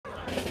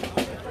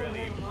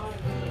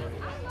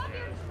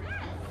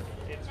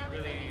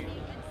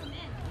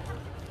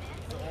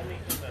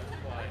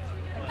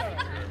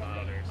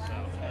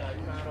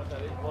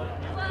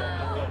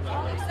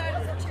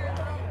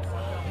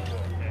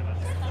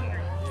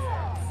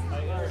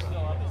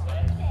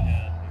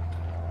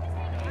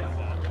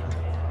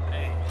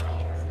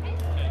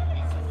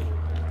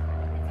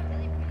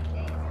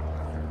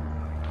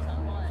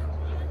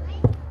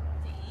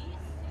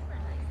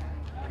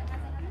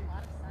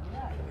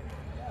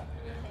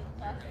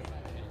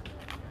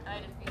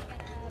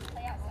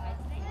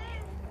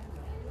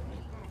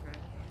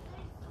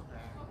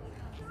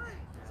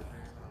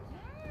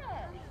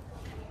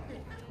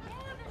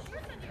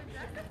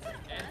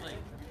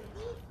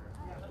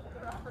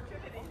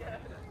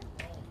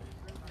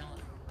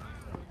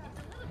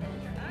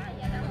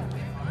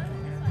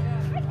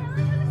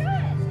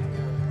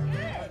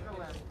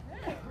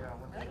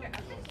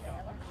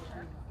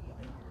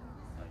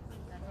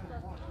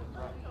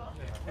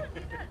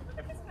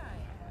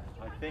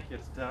I think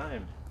it's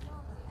time.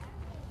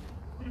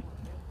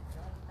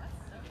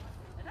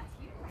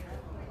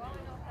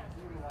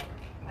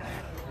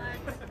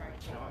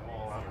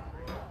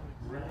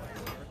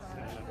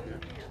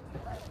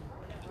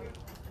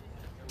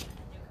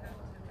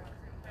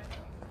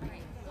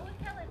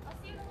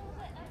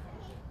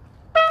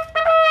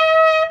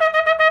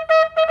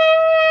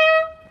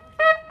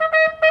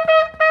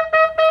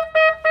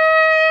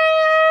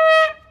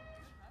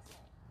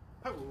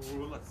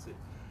 Let's see.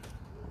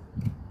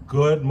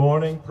 Good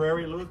morning,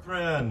 Prairie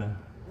Lutheran.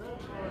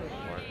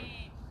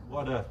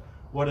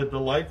 What a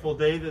delightful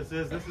day this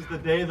is. This is the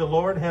day the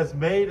Lord has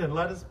made, and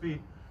let us be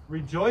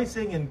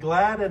rejoicing and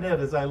glad in it.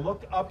 As I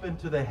look up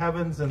into the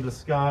heavens and the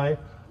sky,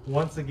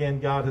 once again,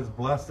 God has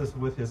blessed us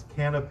with his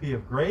canopy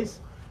of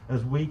grace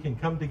as we can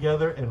come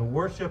together and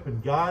worship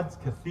in God's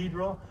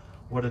cathedral.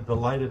 What a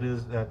delight it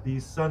is that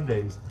these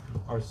Sundays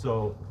are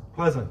so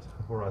pleasant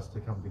for us to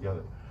come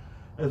together.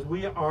 As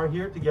we are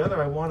here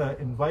together, I want to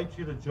invite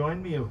you to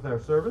join me with our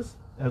service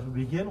as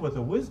we begin with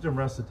a wisdom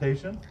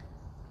recitation.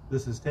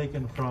 This is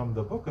taken from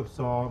the book of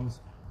Psalms,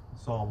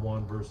 Psalm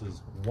 1,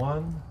 verses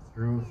 1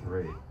 through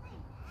 3.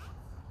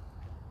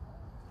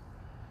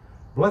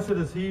 Blessed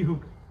is he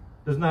who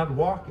does not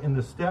walk in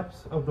the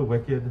steps of the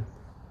wicked,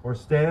 or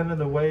stand in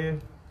the way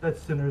that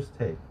sinners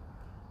take,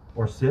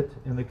 or sit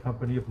in the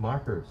company of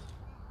mockers,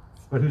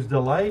 but whose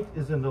delight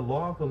is in the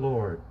law of the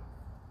Lord,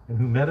 and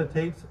who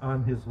meditates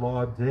on his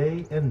law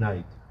day and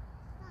night.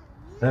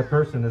 That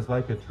person is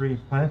like a tree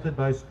planted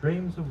by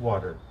streams of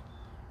water,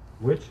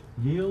 which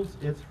yields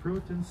its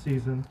fruit in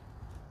season,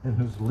 and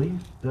whose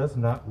leaf does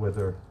not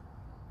wither.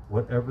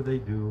 Whatever they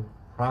do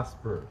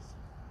prospers.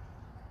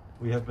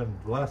 We have been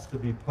blessed to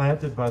be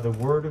planted by the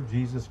word of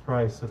Jesus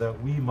Christ so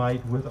that we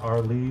might, with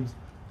our leaves,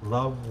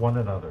 love one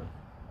another.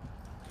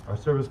 Our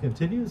service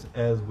continues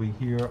as we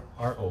hear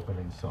our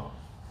opening song.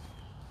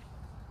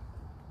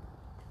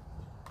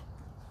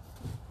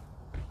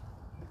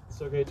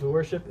 So great to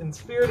worship in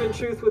spirit and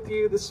truth with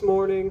you this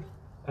morning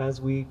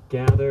as we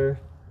gather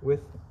with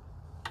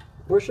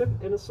worship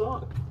in a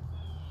song.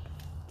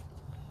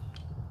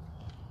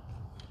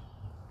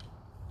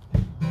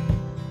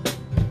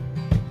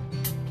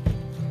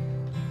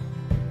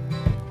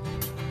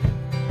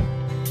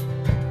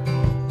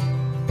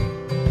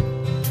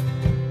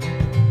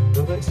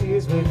 Though the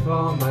tears may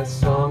fall, my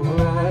song will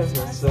rise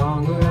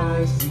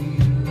to you.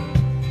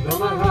 Though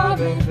my heart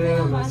may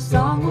fail, my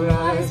song will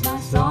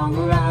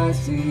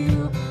rise to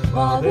you.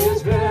 While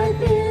there's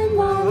breath in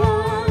my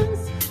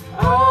lungs,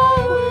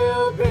 I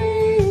will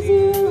praise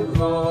you,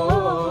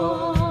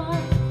 Lord.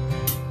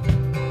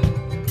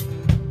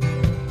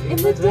 In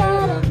the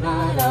dead of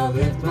night, I'll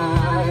lift my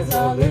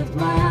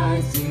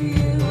eyes to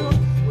you.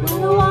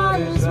 When the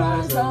waters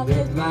rise, I'll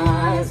lift my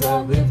eyes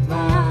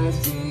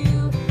to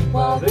you.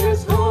 While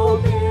there's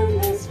hope in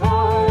this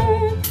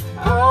heart,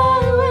 I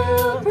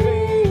will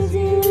praise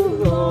you,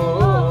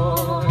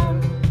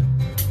 Lord.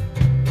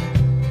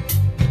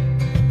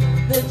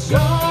 The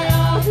joy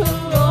of the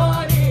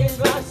Lord is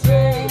my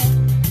strength.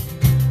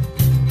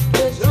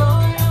 The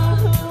joy of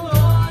the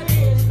Lord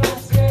is my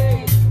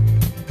strength.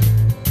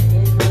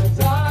 In the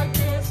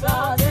darkness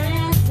I'll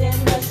dance,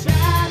 in the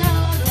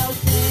shadows I'll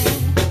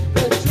sing.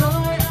 The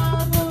joy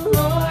of the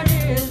Lord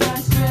is my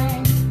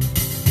strength.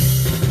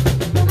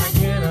 When I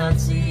cannot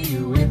see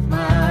you with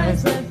my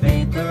eyes, let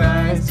faith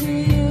arise to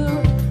you.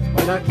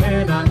 When I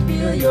cannot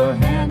feel your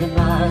hand in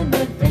mine,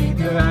 let faith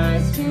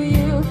arise to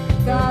you.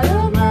 God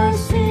of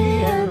mercy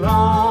and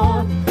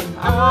love,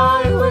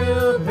 I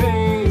will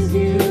praise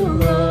you,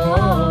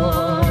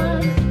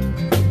 Lord.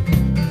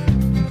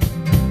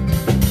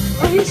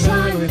 Oh, you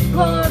shine with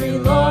glory,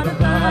 Lord of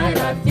light,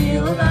 I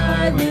feel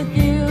alive with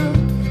you.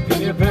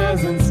 In your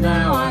presence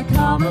now I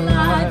come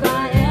alive,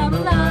 I am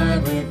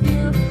alive with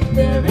you.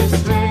 There is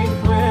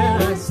strength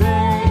when I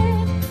say,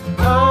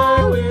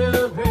 I will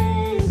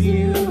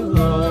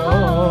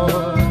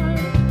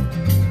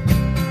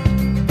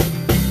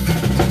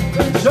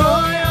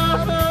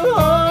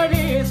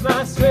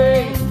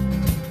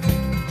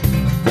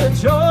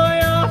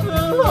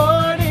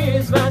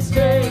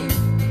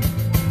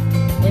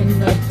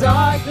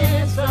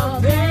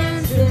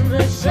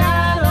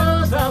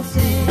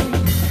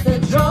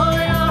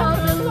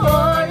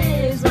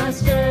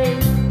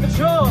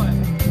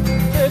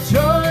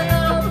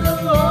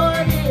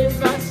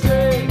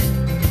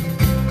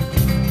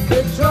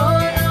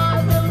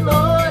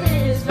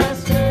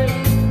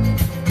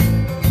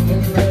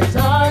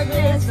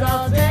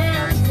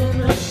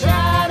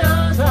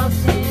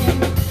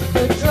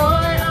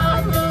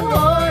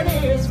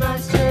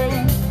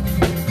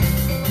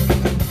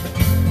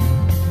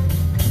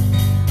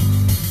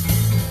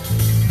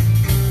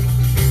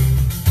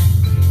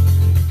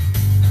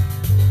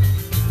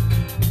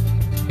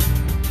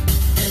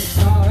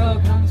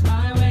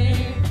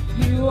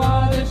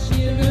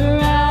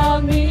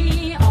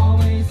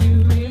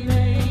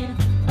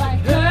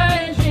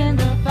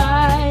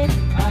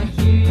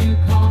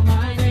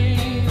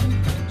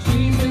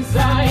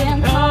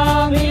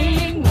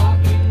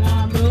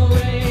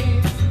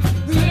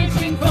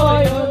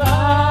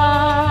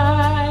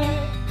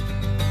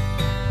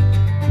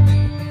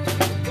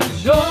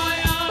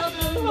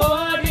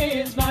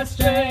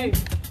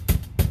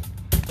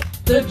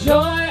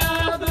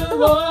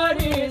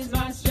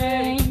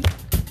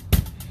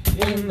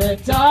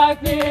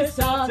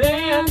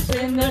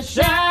the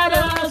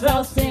shadows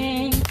I'll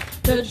sing.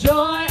 The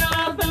joy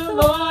of the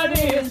Lord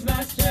is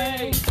my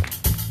strength.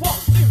 1,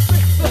 2, 3.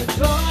 The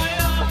joy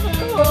of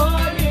the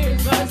Lord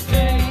is my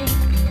strength.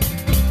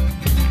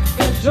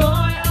 The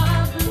joy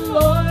of the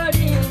Lord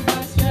is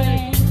my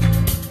strength.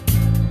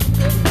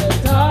 In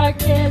the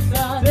darkness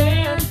I'll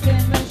dance,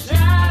 in the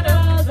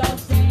shadows I'll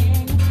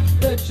sing.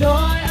 The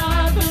joy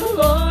of the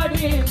Lord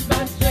is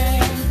my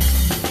strength.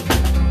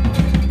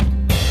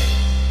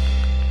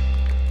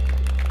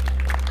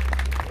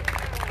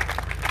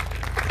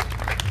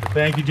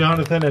 Thank you,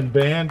 Jonathan and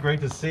band.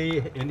 Great to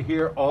see and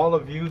hear all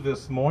of you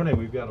this morning.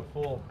 We've got a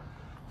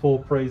full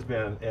praise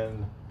band.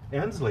 And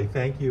Ensley,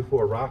 thank you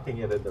for rocking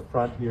it at the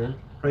front here,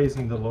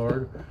 praising the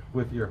Lord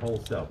with your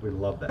whole self. We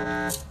love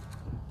that.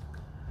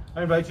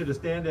 I invite you to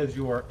stand as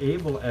you are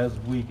able as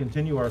we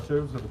continue our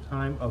service with a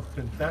time of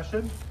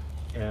confession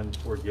and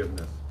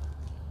forgiveness.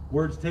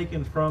 Words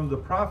taken from the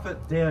prophet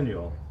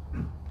Daniel,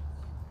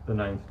 the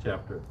 9th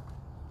chapter.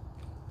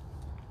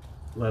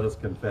 Let us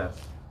confess.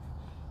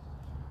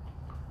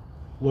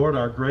 Lord,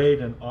 our great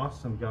and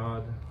awesome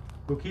God,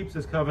 who keeps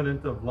his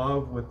covenant of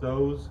love with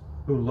those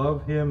who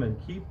love him and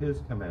keep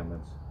his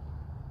commandments,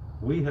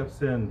 we have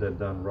sinned and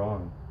done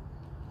wrong.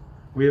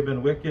 We have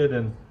been wicked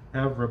and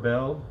have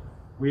rebelled.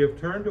 We have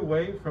turned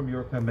away from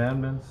your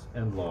commandments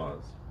and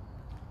laws.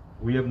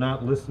 We have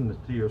not listened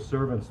to your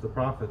servants, the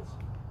prophets,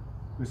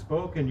 who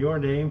spoke in your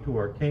name to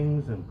our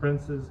kings and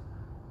princes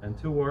and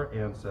to our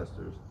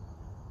ancestors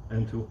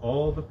and to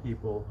all the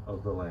people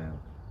of the land.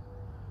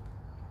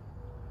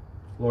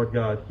 Lord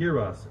God, hear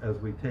us as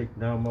we take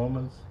now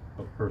moments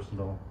of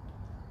personal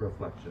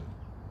reflection.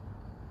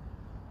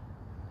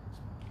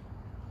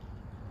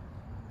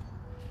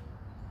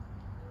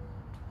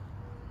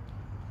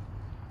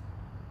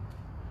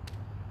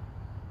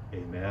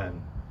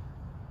 Amen.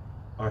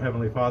 Our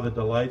Heavenly Father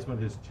delights when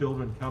his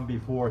children come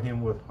before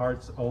him with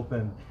hearts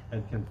open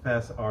and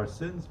confess our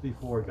sins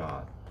before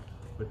God.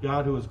 But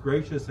God, who is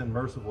gracious and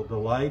merciful,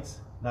 delights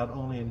not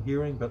only in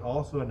hearing but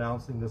also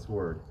announcing this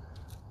word,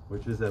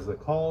 which is as a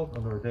called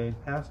and ordained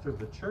pastor of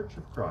the Church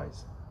of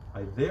Christ.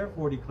 I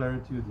therefore declare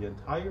to you the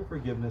entire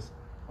forgiveness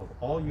of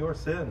all your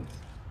sins.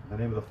 In the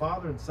name of the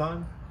Father and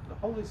Son and the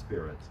Holy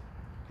Spirit.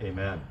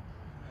 Amen.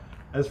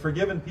 As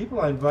forgiven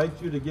people, I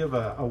invite you to give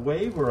a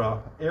wave or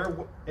a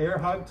air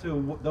hug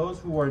to those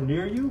who are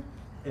near you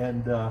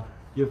and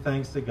give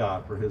thanks to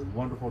God for his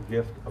wonderful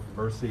gift of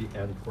mercy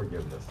and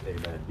forgiveness.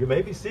 Amen. You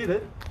may be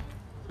seated.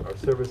 Our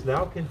service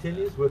now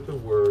continues with the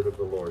word of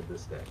the Lord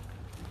this day.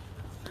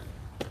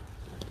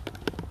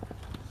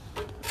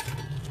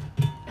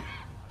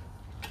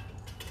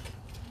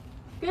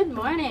 Good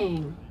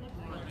morning.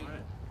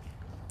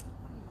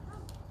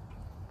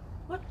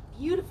 What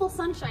beautiful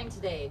sunshine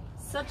today.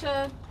 Such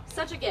a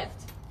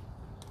gift.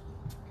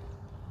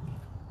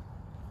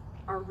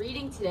 Our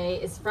reading today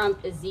is from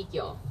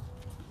Ezekiel.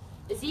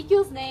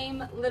 Ezekiel's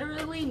name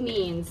literally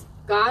means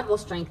God will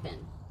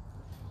strengthen.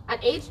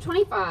 At age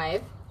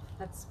 25,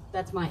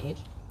 that's my age,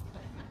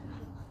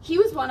 he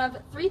was one of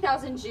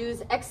 3,000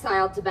 Jews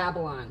exiled to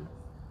Babylon.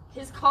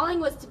 His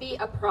calling was to be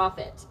a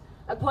prophet,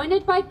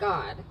 appointed by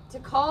God to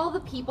call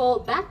the people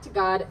back to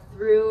God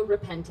through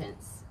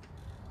repentance.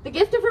 The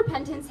gift of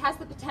repentance has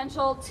the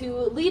potential to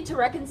lead to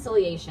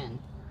reconciliation,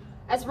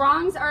 as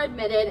wrongs are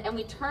admitted and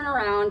we turn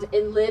around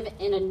and live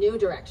in a new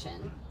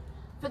direction.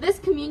 For this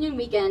communion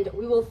weekend,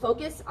 we will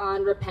focus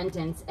on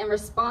repentance and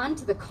respond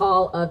to the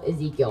call of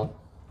Ezekiel.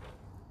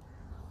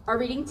 Our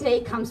reading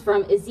today comes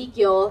from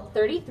Ezekiel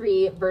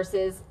 33,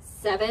 verses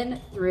 7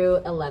 through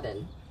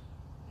 11.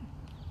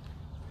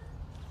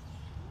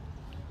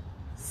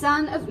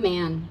 Son of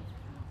man,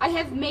 I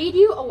have made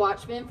you a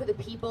watchman for the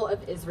people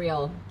of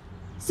Israel.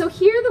 So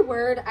hear the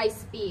word I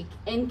speak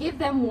and give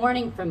them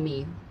warning from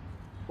me.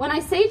 When I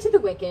say to the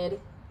wicked,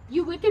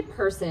 you wicked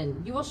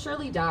person, you will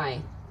surely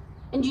die,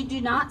 and you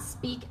do not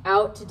speak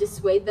out to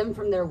dissuade them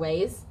from their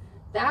ways,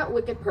 that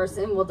wicked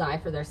person will die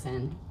for their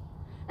sin,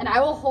 and I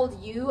will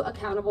hold you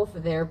accountable for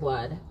their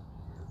blood.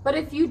 But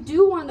if you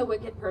do warn the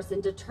wicked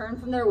person to turn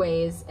from their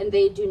ways, and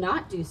they do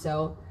not do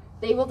so,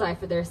 they will die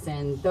for their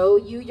sin, though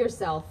you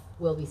yourself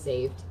will be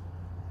saved.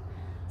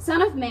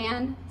 Son of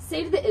man,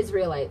 say to the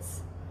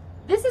Israelites,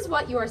 this is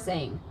what you are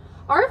saying.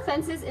 Our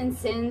offenses and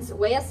sins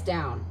weigh us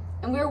down,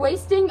 and we are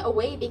wasting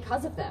away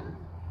because of them.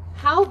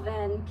 How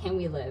then can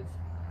we live?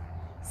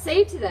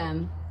 Say to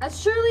them,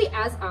 as surely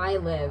as I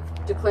live,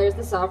 declares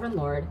the sovereign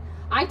Lord,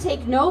 I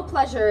take no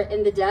pleasure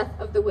in the death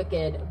of the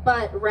wicked,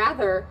 but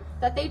rather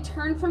that they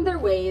turn from their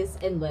ways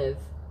and live.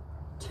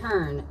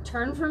 Turn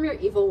from your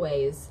evil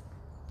ways.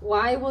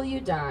 Why will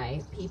you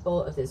die,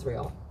 people of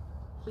Israel?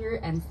 Here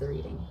ends the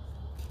reading.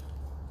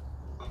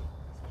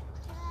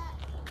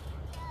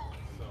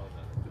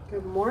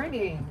 Good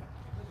morning.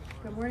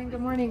 Good morning, good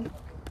morning.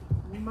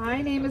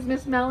 My name is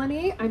Miss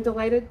Melanie. I'm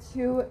delighted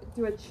to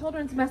do a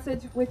children's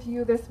message with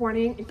you this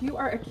morning. If you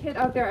are a kid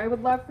out there, I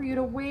would love for you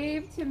to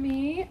wave to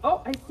me.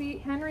 Oh, I see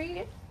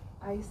Henry.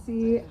 I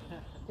see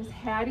Miss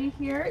Hattie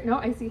here. No,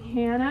 I see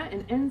Hannah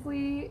and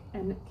Ensley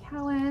and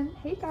Kellen.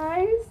 Hey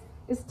guys.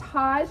 Is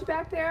Taj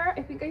back there?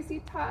 I think I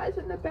see Taj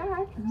in the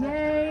back.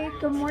 Yay.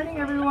 Good morning,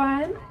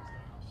 everyone.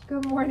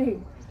 Good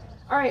morning.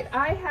 All right,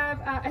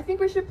 I think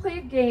we should play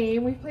a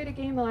game. We've played a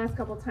game the last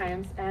couple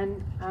times,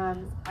 and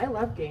I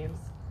love games.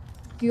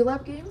 Do you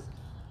love games?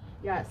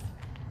 Yes.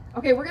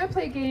 Okay, we're going to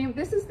play a game.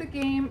 This is the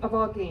game of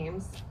all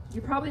games. You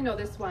probably know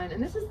this one,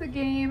 and this is the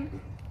game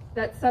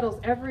that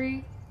settles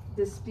every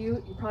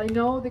dispute. You probably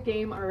know the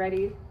game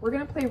already. We're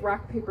going to play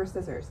rock, paper,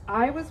 scissors.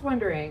 I was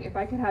wondering if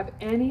I could have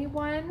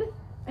anyone,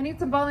 I need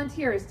some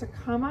volunteers to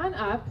come on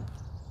up.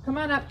 Come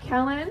on up,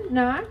 Kellen,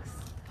 Knox.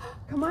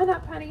 Come on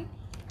up, honey.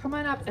 Come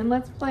on up and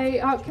let's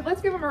play.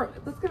 Let's give him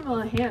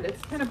a hand.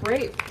 It's kind of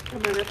brave.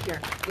 Come on up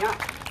here. Yeah.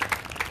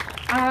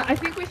 I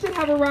think we should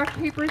have a rock,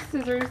 paper,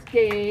 scissors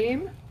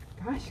game.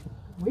 Gosh,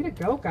 way to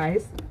go,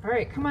 guys. All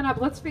right, come on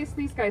up. Let's face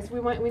these guys. We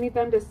need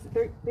them to.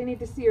 They need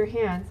to see your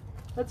hands.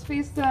 Let's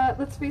face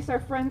our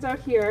friends out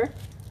here.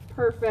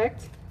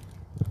 Perfect.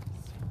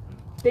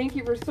 Thank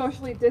you for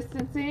socially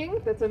distancing.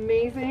 That's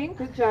amazing.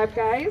 Good job,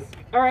 guys.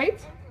 All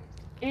right.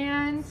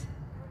 And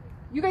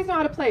you guys know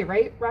how to play,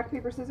 right? Rock,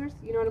 paper, scissors?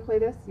 You know how to play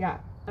this? Yeah.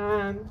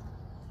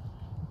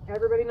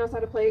 Everybody knows how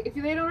to play. If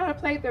they don't know how to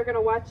play, they're going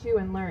to watch you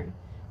and learn.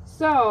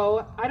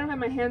 So, I don't have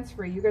my hands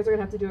free. You guys are going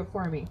to have to do it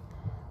for me.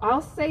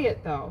 I'll say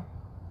it, though.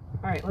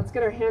 All right, let's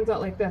get our hands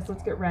out like this.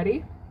 Let's get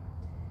ready.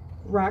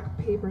 Rock,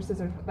 paper,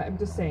 scissors. I'm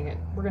just saying it.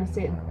 We're going to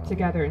say it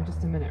together in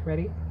just a minute.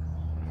 Ready?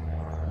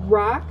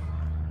 Rock,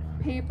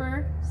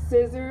 paper,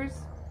 scissors,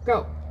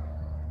 go.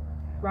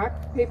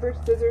 Rock, paper,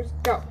 scissors,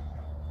 go.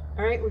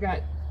 All right, we got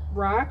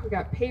rock, we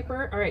got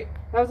paper. All right,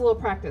 that was a little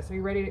practice. Are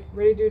you ready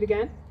to do it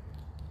again?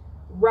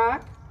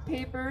 Rock,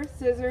 paper,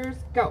 scissors,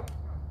 go.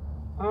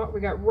 Oh, we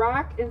got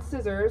rock and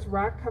scissors.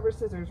 Rock, cover,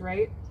 scissors,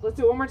 right? Let's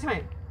do it one more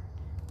time.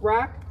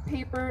 Rock,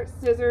 paper,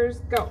 scissors,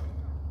 go.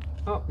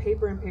 Oh,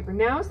 paper and paper.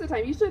 Now's the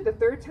time. Usually the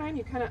third time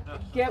you kind of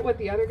get what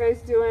the other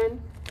guy's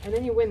doing, and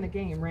then you win the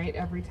game, right?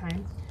 Every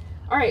time.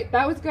 All right,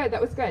 that was good.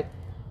 That was good.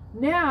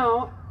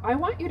 Now, I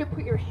want you to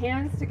put your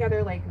hands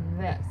together like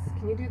this.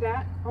 Can you do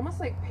that? Almost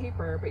like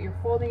paper, but you're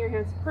folding your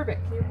hands.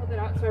 Perfect. Can you hold it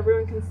out so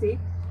everyone can see?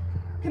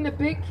 Can the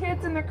big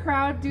kids in the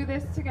crowd do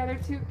this together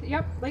too?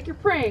 Yep, like you're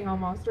praying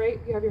almost, right?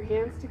 You have your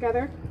hands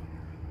together.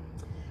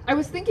 I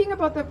was thinking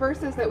about the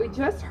verses that we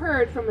just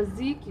heard from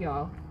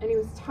Ezekiel, and he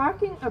was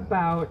talking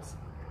about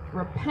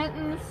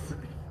repentance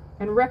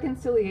and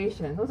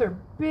reconciliation. Those are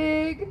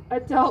big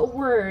adult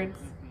words.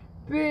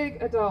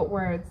 Big adult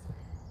words.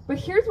 But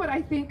here's what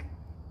I think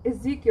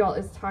Ezekiel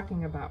is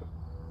talking about.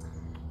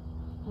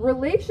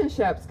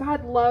 Relationships.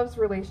 God loves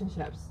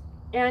relationships.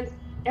 And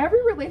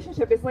every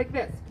relationship is like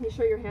this. Can you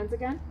show your hands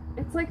again?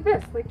 It's like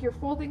this, like you're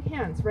folding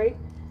hands, right?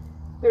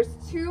 There's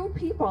two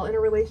people in a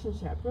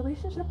relationship.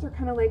 Relationships are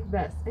kind of like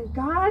this. And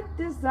God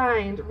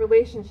designed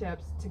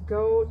relationships to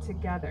go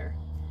together.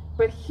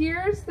 But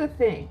here's the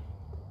thing.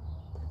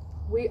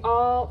 We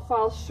all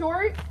fall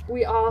short.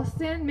 We all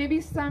sin. Maybe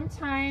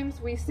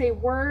sometimes we say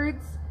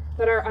words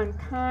that are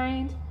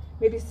unkind.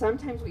 Maybe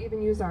sometimes we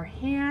even use our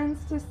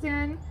hands to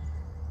sin.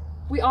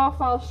 We all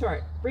fall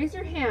short. Raise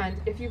your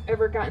hand if you've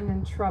ever gotten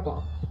in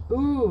trouble.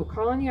 Ooh,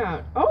 calling you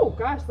out. Oh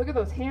gosh, look at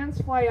those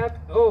hands fly up.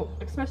 Oh,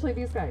 especially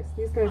these guys.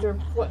 These guys are,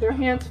 their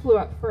hands flew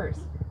up first.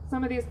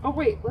 Some of these, oh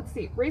wait, let's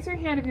see. Raise your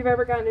hand if you've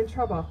ever gotten in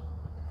trouble.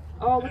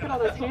 Oh, look at all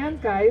those hands,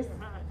 guys.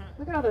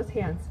 Look at all those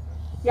hands.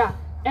 Yeah,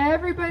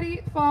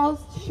 everybody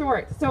falls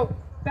short. So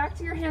back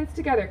to your hands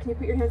together. Can you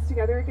put your hands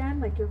together again?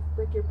 Like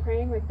you're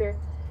praying, like they're...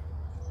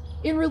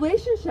 In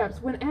relationships,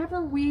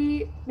 whenever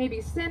we maybe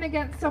sin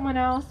against someone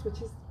else,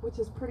 which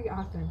is pretty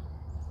often,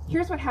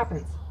 here's what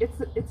happens.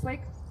 It's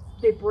like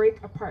they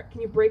break apart.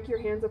 Can you break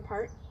your hands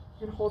apart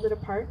and hold it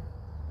apart?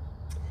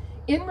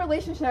 In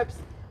relationships,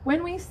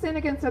 when we sin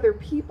against other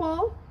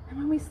people and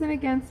when we sin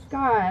against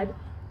God,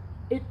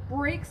 it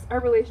breaks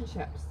our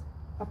relationships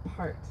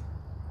apart.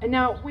 And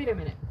now, wait a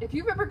minute. If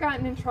you've ever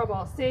gotten in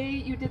trouble, say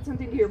you did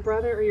something to your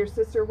brother or your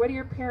sister, what do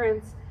your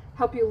parents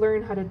help you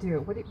learn how to do?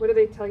 What do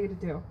they tell you to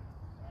do?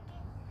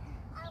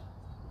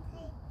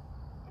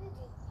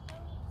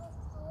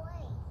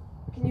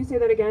 Can you say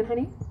that again,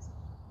 honey?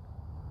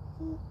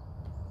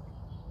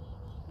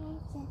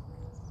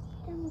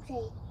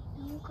 MJ,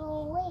 don't go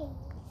away.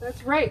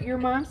 That's right. Your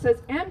mom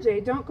says,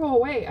 MJ, don't go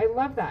away. I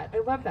love that. I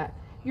love that.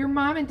 Your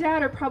mom and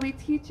dad are probably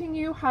teaching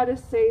you how to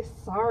say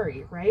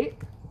sorry, right?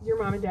 Your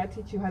mom and dad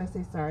teach you how to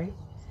say sorry.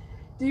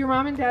 Do your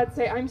mom and dad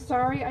say, I'm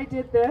sorry I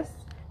did this?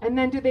 And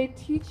then do they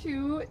teach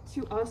you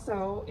to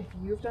also, if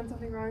you've done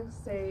something wrong,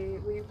 say,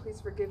 will you please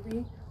forgive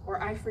me?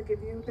 Or I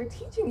forgive you. They're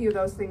teaching you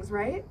those things,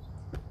 right?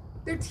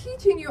 They're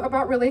teaching you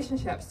about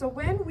relationships. So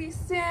when we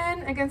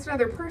sin against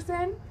another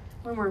person,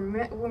 when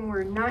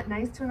we're not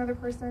nice to another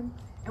person,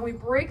 and we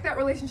break that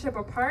relationship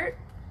apart,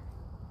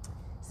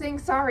 saying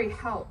sorry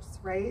helps,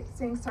 right?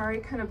 Saying sorry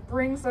kind of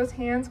brings those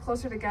hands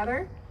closer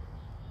together.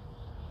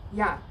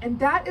 Yeah, and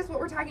that is what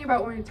we're talking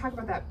about when we talk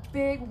about that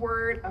big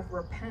word of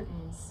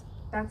repentance.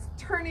 That's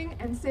turning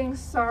and saying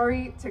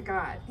sorry to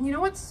God. And you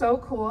know what's so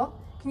cool?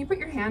 Can you put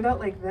your hand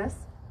out like this?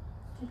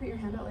 Can you put your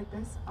hand out like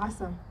this?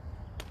 Awesome.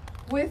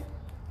 With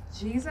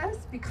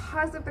Jesus,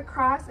 because of the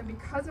cross and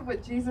because of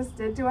what Jesus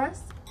did to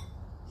us,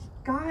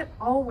 God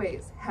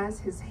always has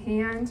his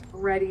hand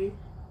ready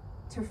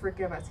to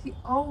forgive us. He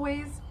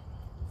always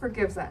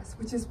forgives us,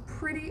 which is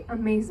pretty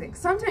amazing.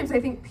 Sometimes I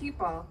think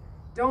people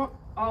don't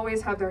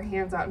always have their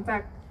hands out. In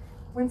fact,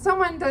 when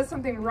someone does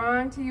something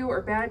wrong to you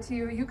or bad to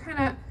you, you kind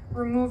of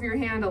remove your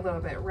hand a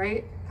little bit,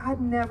 right? God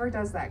never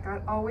does that.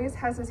 God always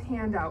has his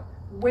hand out,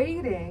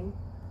 waiting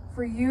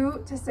for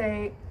you to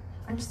say,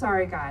 I'm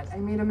sorry, God, I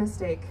made a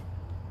mistake.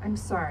 I'm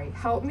sorry.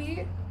 Help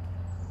me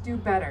do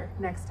better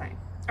next time.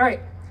 All right,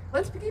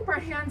 let's keep our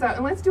hands out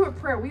and let's do a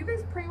prayer. Will you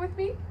guys pray with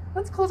me?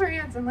 Let's close our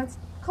hands and let's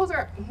close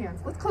our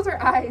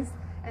eyes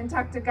and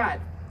talk to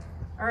God.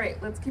 All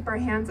right, let's keep our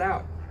hands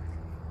out.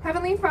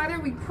 Heavenly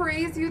Father, we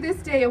praise you this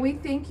day and we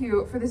thank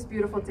you for this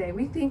beautiful day.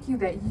 We thank you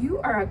that you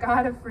are a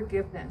God of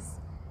forgiveness.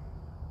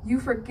 You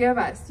forgive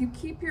us. You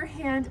keep your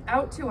hand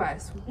out to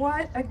us.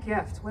 What a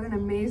gift. What an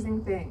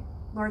amazing thing.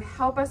 Lord,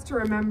 help us to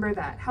remember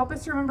that. Help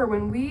us to remember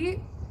when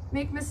we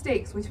make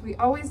mistakes, which we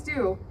always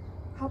do,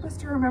 help us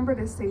to remember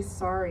to say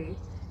sorry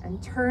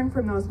and turn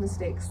from those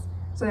mistakes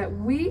so that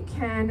we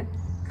can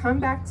come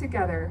back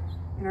together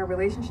in our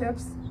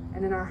relationships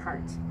and in our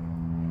heart.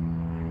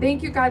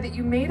 Thank you, God, that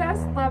you made us,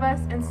 love us,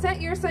 and sent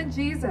your son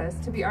Jesus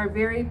to be our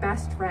very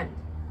best friend.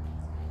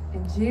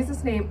 In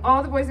Jesus' name,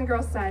 all the boys and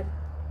girls said,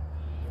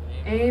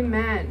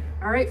 amen.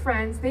 All right,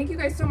 friends, thank you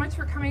guys so much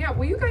for coming out.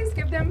 Will you guys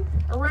give them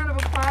a round of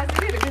applause?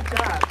 They did a good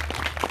job.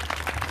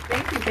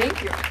 Thank you,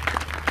 thank you.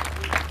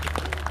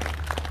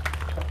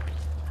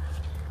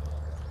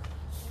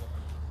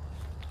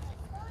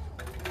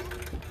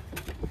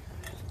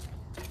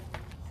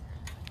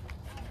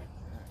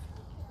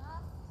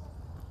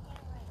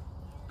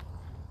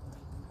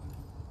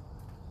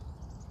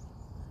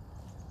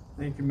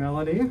 Thank you,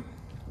 Melanie.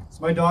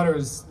 So my daughter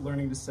is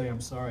learning to say I'm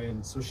sorry,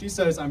 and so she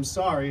says I'm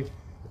sorry,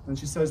 and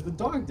she says the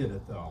dog did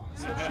it though.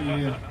 So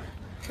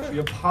she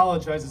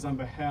apologizes on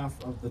behalf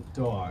of the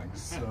dog.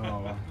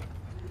 So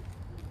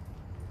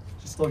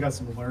she's still got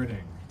some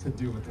learning to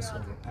do with this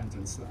whole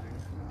repentance thing.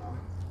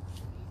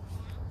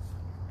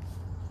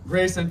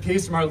 Grace and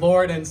peace from our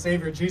Lord and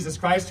Savior Jesus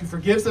Christ, who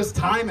forgives us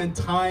time and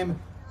time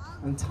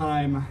and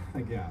time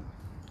again.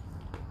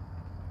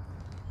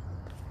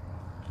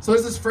 So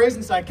there's this phrase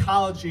in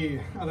psychology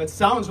that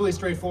sounds really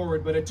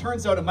straightforward, but it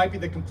turns out it might be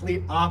the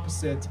complete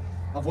opposite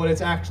of what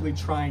it's actually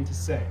trying to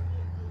say.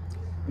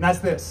 And that's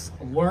this: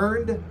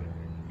 learned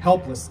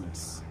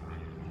helplessness.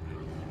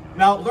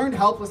 Now, learned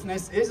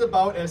helplessness is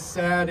about as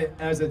sad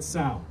as it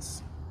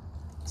sounds.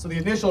 So the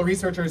initial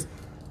researchers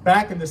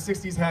back in the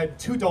 60s had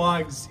 2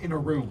 dogs in a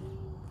room,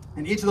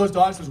 and each of those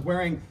dogs was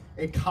wearing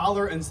a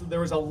collar, and so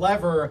there was a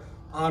lever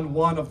on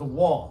one of the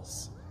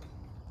walls.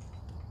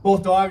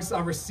 Both dogs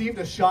received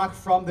a shock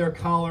from their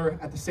collar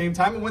at the same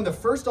time, and when the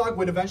first dog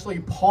would eventually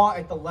paw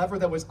at the lever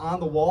that was on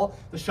the wall,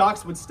 the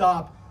shocks would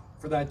stop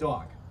for that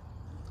dog.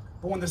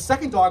 But when the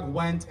second dog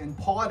went and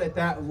pawed at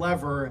that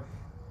lever,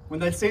 when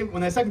that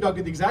second dog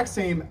did the exact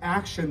same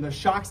action, the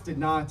shocks did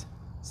not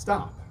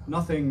stop.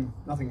 Nothing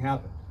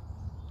happened.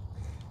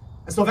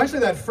 And so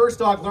eventually that first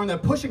dog learned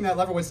that pushing that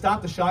lever would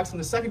stop the shocks, and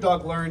the second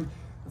dog learned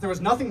that there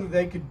was nothing that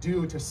they could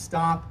do to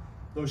stop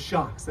those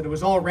shocks, that it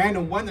was all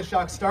random when the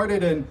shocks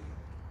started and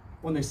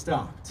when they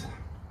stopped.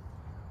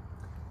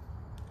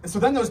 And so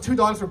then those 2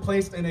 dogs were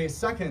placed in a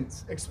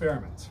second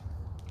experiment.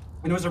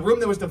 And it was a room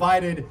that was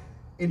divided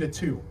into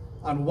 2.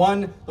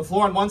 The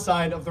floor on one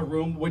side of the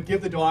room would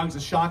give the dogs a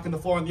shock, and the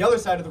floor on the other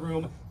side of the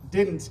room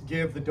didn't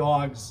give the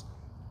dogs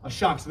a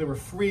shock, so they were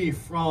free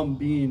from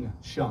being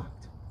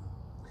shocked.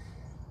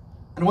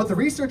 And what the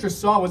researchers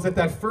saw was that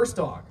that first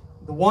dog,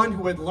 the one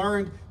who had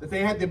learned that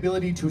they had the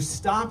ability to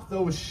stop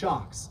those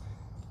shocks,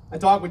 a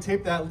dog would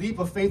take that leap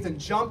of faith and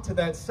jump to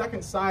that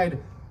second side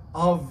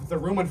of the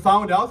room and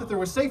found out that there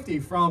was safety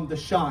from the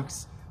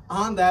shocks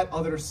on that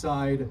other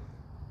side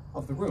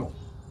of the room.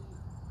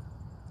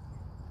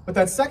 But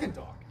that second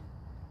dog,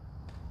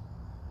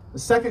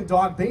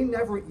 they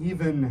never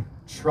even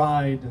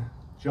tried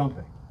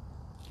jumping.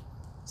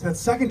 So that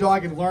second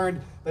dog had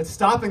learned that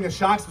stopping the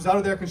shocks was out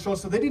of their control,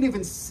 so they didn't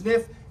even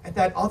sniff at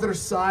that other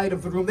side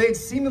of the room. They had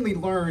seemingly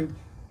learned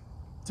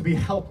to be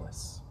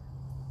helpless.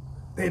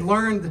 They had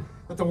learned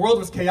that the world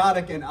was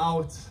chaotic and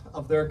out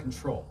of their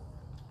control.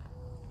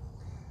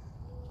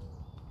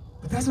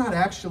 But that's not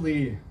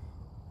actually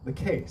the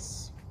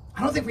case.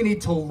 I don't think we need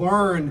to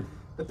learn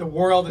that the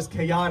world is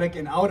chaotic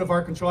and out of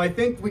our control. I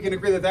think we can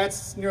agree that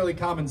that's nearly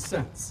common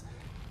sense.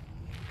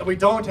 That we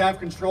don't have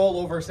control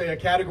over, say, a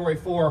Category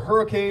 4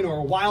 hurricane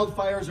or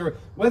wildfires, or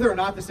whether or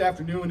not this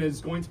afternoon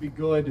is going to be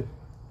good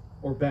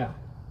or bad.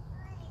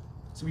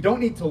 So we don't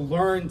need to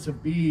learn to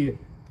be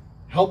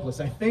helpless.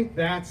 I think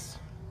that's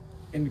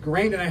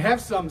ingrained, and I have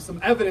some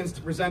evidence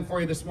to present for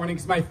you this morning,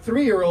 because my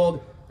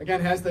 3-year-old,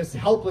 again, has this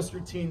helpless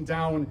routine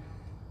down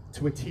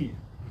to a T.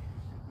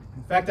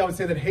 In fact, I would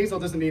say that Hazel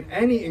doesn't need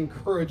any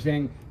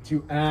encouraging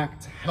to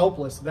act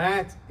helpless.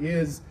 That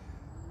is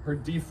her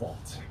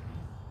default.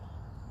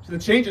 So the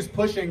change is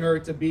pushing her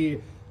to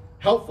be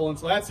helpful. And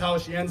so that's how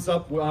she ends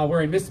up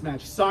wearing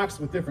mismatched socks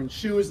with different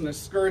shoes and a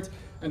skirt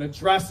and a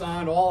dress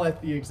on, all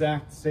at the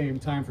exact same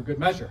time for good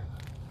measure.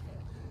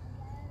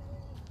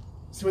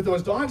 So what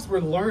those dogs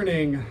were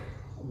learning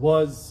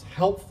was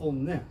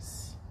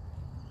helpfulness.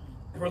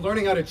 They were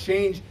learning how to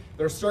change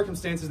their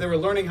circumstances. They were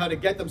learning how to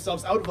get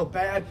themselves out of a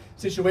bad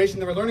situation.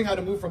 They were learning how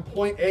to move from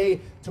point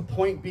A to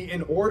point B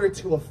in order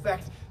to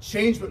affect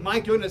change. But my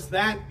goodness,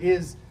 that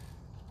is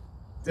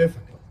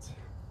difficult.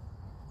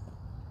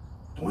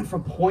 Going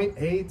from point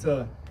A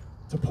to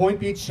point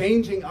B,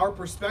 changing our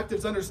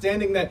perspectives,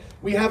 understanding that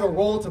we have a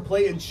role to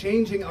play in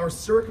changing our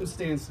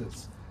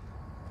circumstances.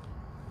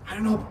 I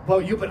don't know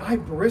about you, but I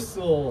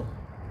bristle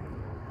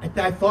at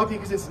that thought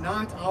because it's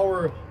not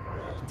our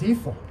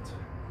default.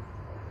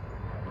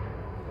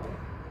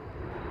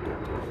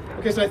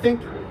 Okay, so I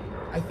think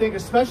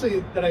especially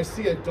that I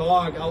see a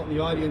dog out in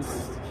the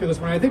audience here this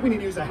morning, I think we need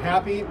to use a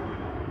happy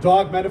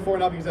dog metaphor,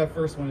 not because that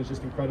first one is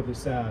just incredibly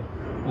sad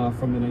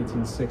from the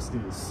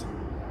 1960s.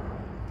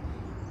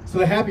 So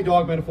the happy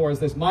dog metaphor is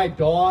this: my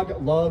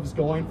dog loves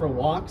going for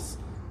walks.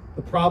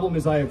 The problem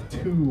is I have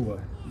 2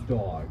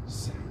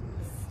 dogs.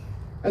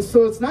 And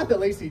so it's not that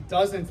Lacey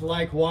doesn't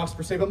like walks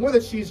per se, but more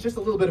that she's just a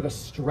little bit of a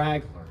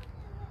straggler.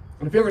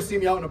 And if you ever see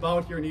me out and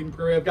about here in Eden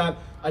Prairie, I've got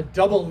a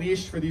double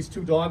leash for these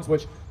 2 dogs,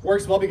 which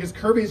works well because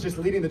Kirby's just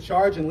leading the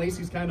charge and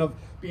Lacey's kind of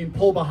being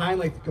pulled behind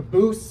like the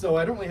caboose, so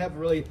I don't really have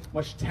really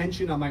much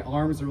tension on my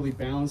arms or really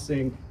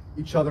balancing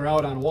each other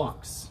out on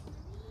walks.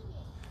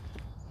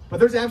 But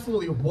there's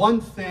absolutely one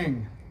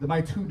thing that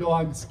my 2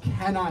 dogs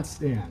cannot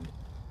stand,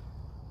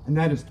 and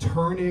that is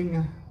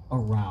turning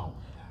around.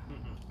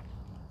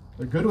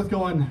 They're good with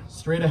going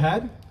straight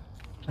ahead.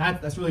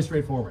 That's really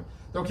straightforward.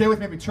 They're okay with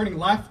maybe turning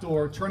left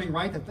or turning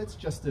right. That's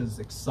just as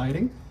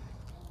exciting.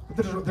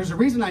 But there's a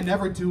reason I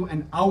never do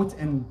an out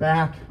and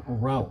back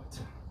route.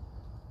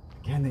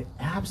 Again, they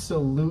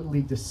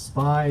absolutely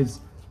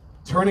despise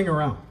turning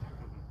around.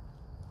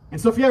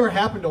 And so if you ever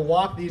happen to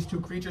walk these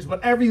 2 creatures,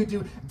 whatever you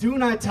do, do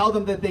not tell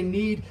them that they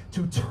need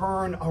to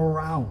turn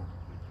around.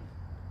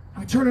 I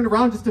mean, turning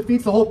around just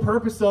defeats the whole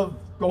purpose of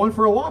going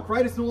for a walk,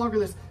 right? It's no longer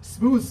this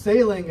smooth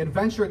sailing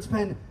adventure. It's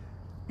been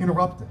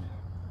interrupted.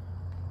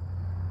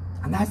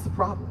 And that's the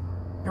problem.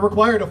 It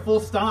required a full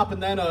stop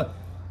and then a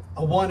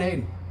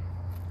 180.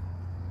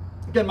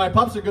 Again, my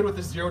pups are good with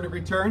a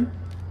 0-degree turn,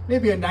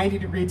 maybe a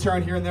 90-degree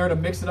turn here and there to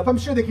mix it up. I'm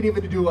sure they could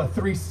even do a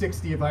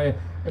 360 if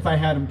I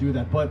had them do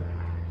that, but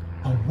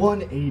a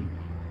 180.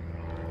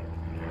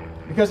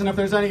 Because, and if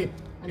there's any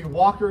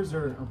walkers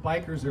or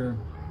bikers or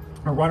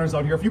runners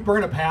out here, if you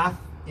burn a path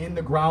in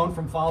the ground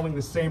from following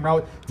the same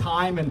route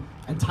time and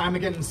time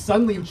again, and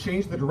suddenly you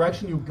change the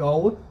direction you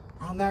go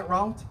on that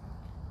route,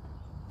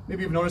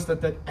 maybe you've noticed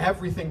that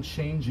everything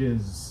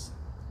changes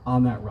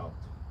on that route.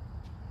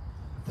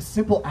 The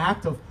simple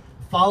act of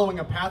following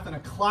a path in a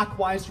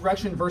clockwise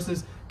direction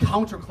versus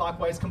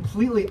counterclockwise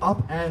completely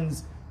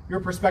upends your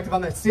perspective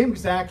on that same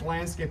exact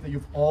landscape that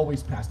you've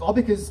always passed, all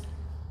because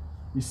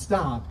you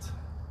stopped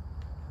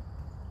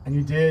and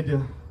you did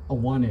a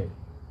 180.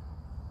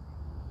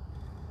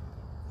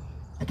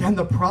 Again,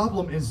 the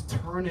problem is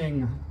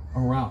turning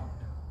around.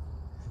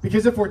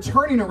 Because if we're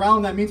turning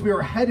around, that means we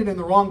were headed in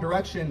the wrong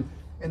direction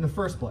in the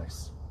first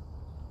place.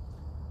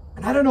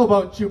 And I don't know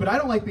about you, but I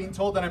don't like being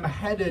told that I'm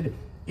headed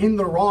in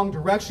the wrong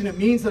direction. It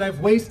means that I've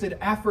wasted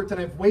effort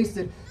and I've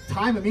wasted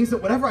time. It means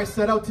that whatever I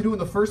set out to do in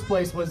the first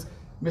place was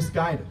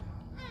misguided.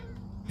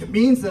 It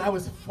means that I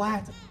was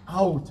flat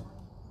out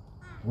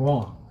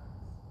wrong.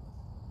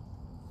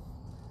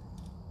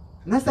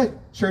 And that's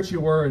that churchy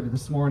word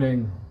this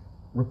morning,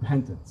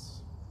 repentance.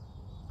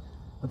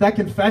 But that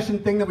confession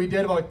thing that we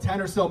did about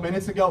 10 or so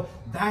minutes ago,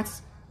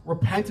 that's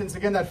repentance.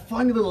 Again, that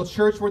funny little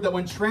church word that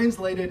when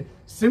translated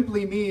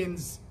simply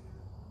means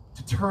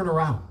to turn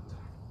around.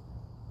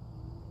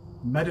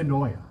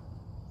 Metanoia.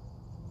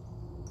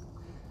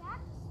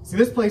 See,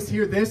 this place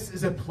here, this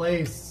is a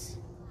place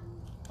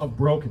of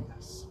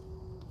brokenness.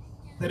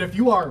 That if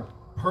you are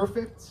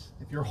perfect,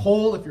 if you're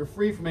whole, if you're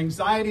free from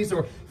anxieties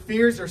or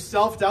fears or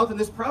self-doubt, then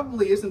this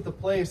probably isn't the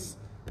place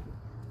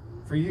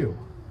for you.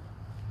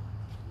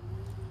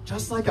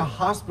 Just like a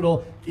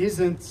hospital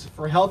isn't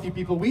for healthy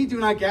people, we do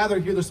not gather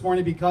here this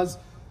morning because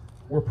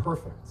we're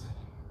perfect.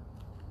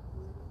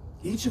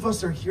 Each of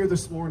us are here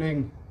this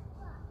morning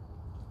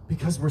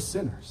because we're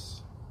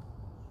sinners.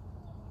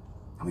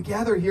 And we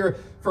gather here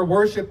for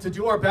worship to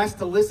do our best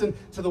to listen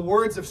to the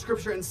words of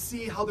Scripture and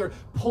see how they're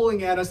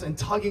pulling at us and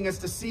tugging us,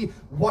 to see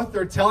what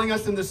they're telling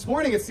us. And this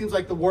morning it seems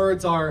like the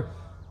words are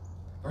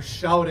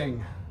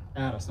shouting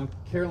at us. Now,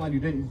 Caroline, you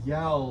didn't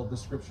yell the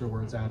Scripture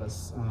words at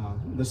us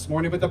this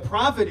morning, but the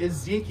prophet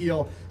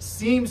Ezekiel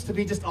seems to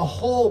be just a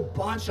whole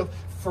bunch of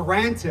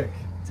frantic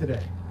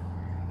today.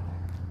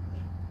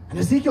 And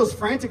Ezekiel's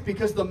frantic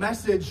because the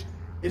message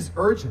is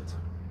urgent.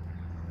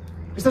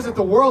 He says that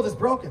the world is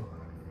broken.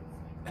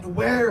 And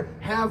where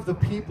have the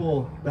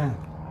people been?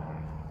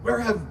 Where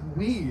have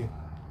we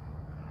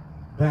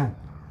been?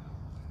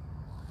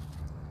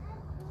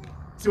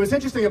 So what's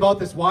interesting about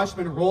this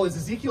watchman role is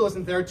Ezekiel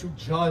isn't there to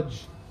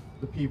judge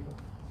the people.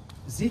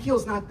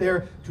 Ezekiel's not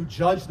there to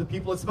judge the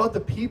people. It's about the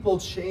people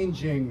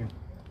changing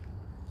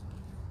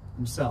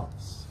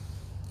themselves.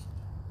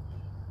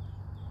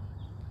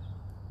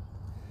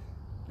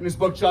 In his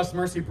book, Just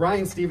Mercy,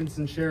 Brian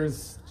Stevenson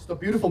shares just a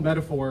beautiful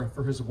metaphor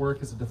for his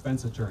work as a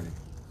defense attorney.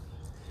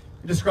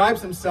 He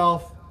describes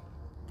himself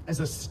as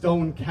a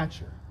stone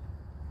catcher.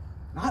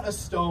 Not a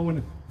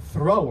stone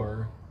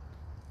thrower,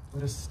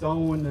 but a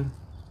stone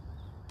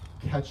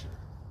catcher.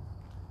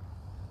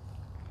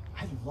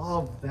 I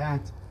love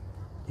that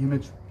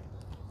imagery.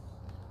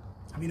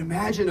 I mean,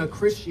 imagine a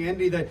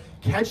Christianity that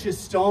catches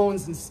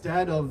stones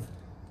instead of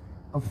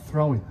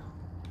throwing them.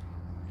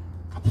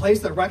 A place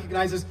that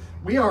recognizes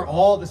we are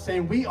all the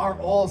same. We are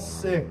all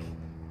sick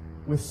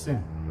with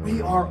sin.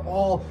 We are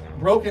all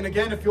broken.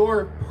 Again, if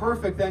you're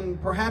perfect, then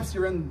perhaps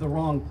you're in the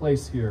wrong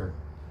place here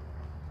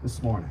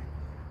this morning.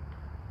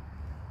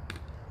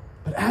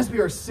 But as we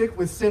are sick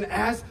with sin,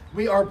 as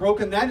we are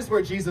broken, that is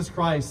where Jesus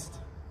Christ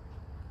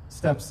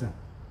steps in.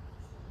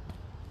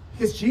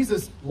 Because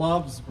Jesus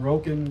loves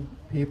broken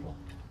people.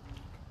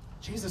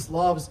 Jesus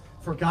loves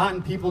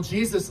forgotten people.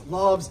 Jesus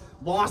loves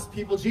lost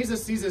people.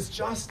 Jesus sees us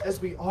just as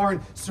we are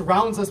and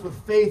surrounds us with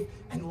faith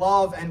and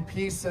love and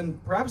peace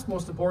and perhaps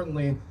most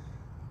importantly,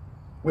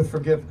 with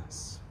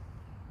forgiveness.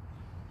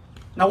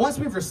 Now, once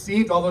we've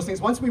received all those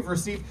things, once we've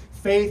received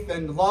faith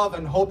and love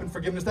and hope and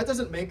forgiveness, that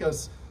doesn't make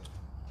us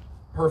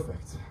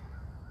perfect.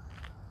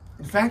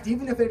 In fact,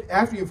 even if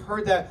after you've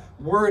heard that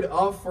word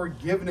of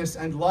forgiveness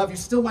and love, you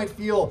still might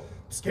feel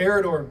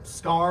scared or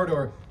scarred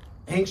or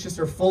anxious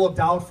or full of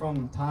doubt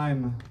from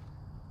time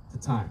to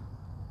time.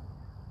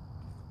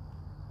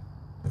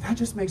 But that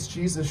just makes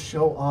Jesus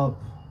show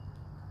up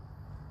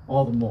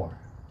all the more.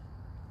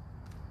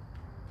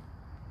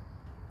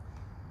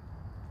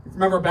 If you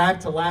remember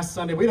back to last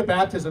Sunday, we had a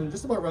baptism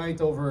just about right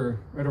over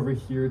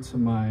here to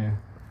my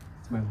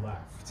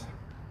left.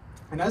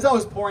 And as I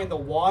was pouring the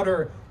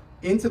water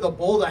into the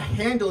bowl, the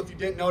handle, if you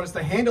didn't notice,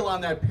 the handle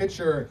on that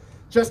pitcher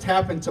just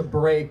happened to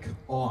break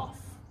off.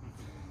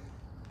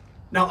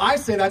 Now, I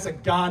say that's a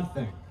God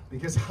thing,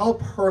 because how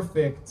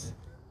perfect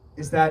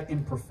is that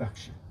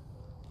imperfection?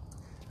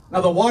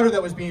 Now, the water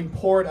that was being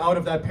poured out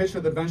of that pitcher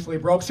that eventually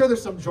broke, sure,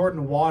 there's some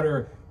Jordan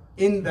water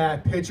in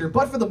that pitcher,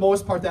 but for the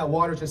most part, that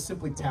water is just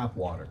simply tap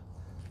water.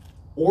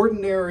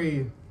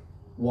 Ordinary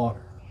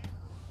water.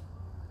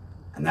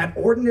 And that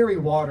ordinary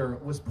water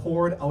was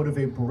poured out of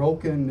a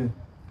broken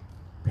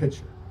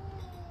pitcher.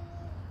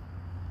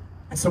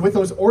 And so with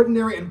those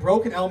ordinary and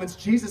broken elements,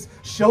 Jesus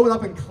showed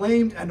up and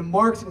claimed and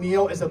marked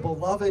Neo as a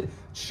beloved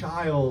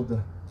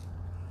child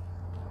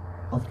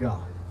of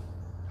God.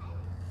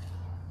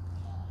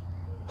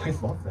 I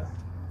love that.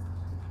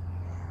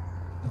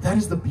 But that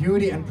is the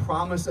beauty and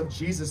promise of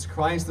Jesus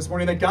Christ this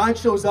morning, that God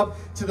shows up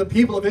to the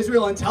people of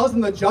Israel and tells them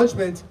the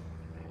judgment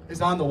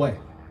is on the way.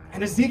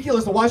 And Ezekiel,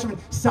 as the watchman,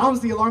 sounds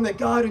the alarm that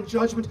God and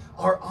judgment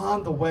are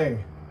on the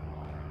way.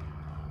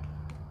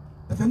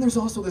 But then there's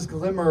also this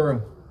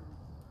glimmer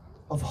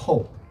of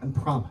hope and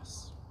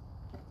promise.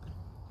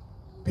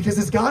 Because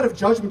this God of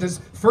judgment is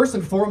first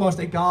and foremost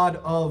a God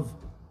of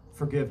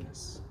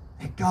forgiveness,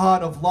 a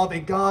God of love, a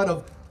God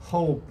of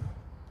hope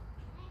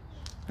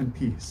and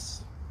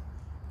peace.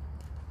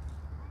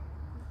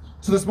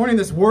 So this morning,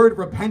 this word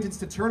repentance,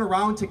 to turn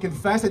around, to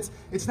confess,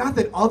 it's not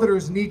that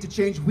others need to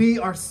change. We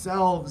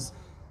ourselves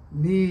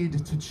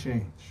need to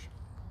change.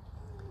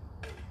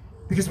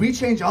 Because we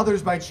change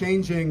others by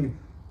changing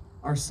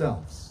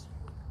ourselves.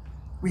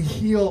 We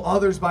heal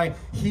others by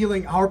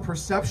healing our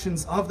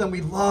perceptions of them.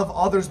 We love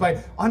others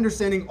by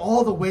understanding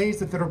all the ways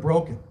that are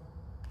broken,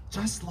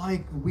 just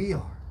like we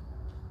are,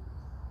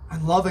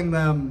 and loving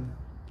them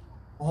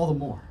all the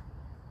more.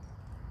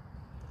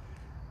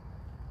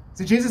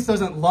 See, Jesus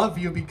doesn't love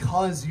you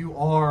because you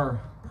are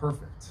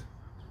perfect.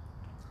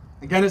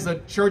 Again, as a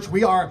church,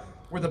 we're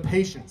the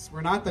patients.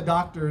 We're not the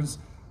doctors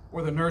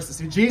or the nurses.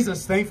 See,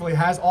 Jesus, thankfully,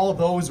 has all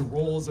those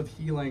roles of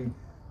healing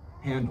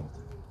handled.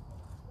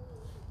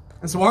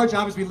 And so our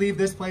job as we leave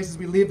this place, as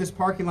we leave this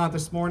parking lot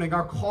this morning,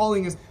 our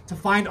calling is to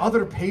find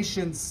other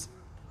patients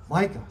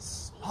like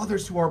us,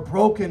 others who are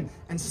broken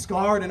and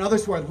scarred, and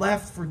others who are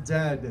left for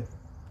dead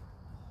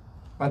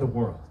by the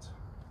world.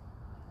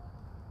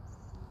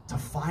 To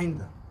find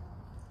them,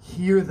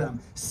 hear them,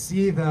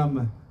 see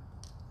them,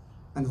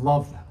 and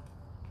love them.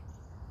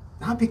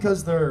 Not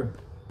because they're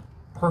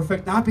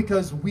perfect, not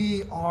because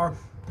we are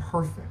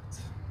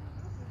perfect,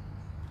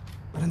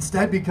 but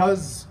instead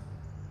because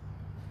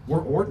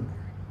we're ordinary.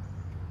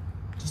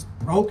 Just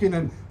broken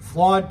and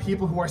flawed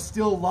people who are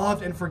still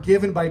loved and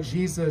forgiven by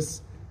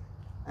Jesus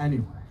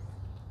anyway.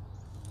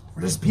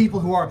 We're just people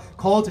who are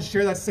called to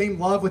share that same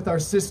love with our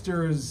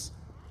sisters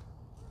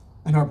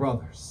and our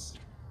brothers.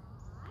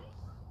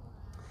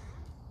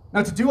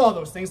 Now, to do all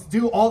those things, to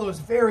do all those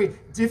very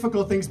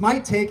difficult things,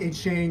 might take a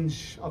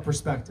change of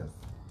perspective,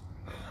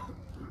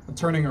 a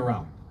turning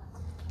around.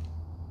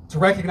 To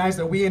recognize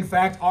that we, in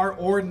fact, are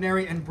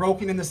ordinary and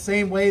broken in the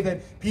same way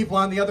that people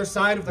on the other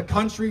side of the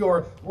country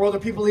or world, or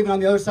people even on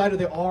the other side of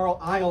the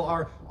aisle,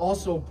 are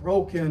also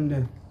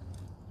broken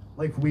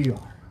like we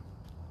are.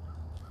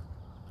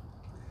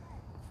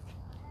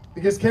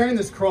 Because carrying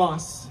this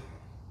cross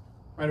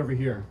right over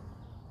here,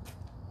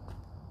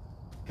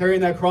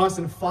 carrying that cross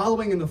and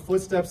following in the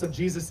footsteps of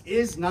Jesus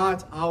is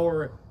not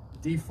our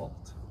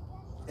default.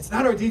 It's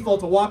not our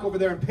default to walk over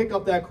there and pick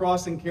up that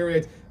cross and carry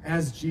it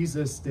as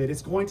Jesus did.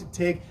 It's going to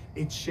take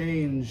a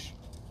change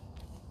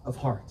of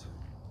heart.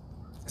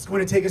 It's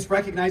going to take us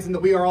recognizing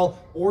that we are all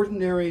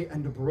ordinary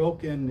and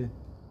broken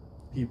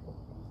people.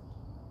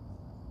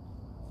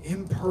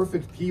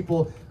 Imperfect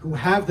people who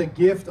have the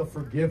gift of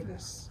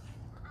forgiveness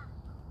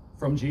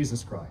from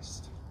Jesus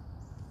Christ.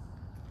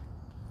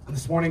 And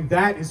this morning,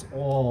 that is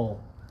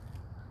all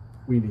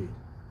we need.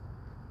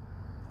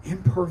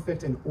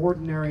 Imperfect and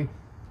ordinary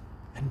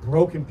and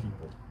broken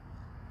people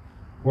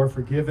who are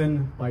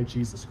forgiven by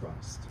Jesus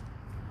Christ.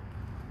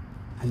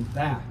 And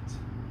that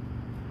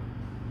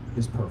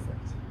is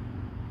perfect.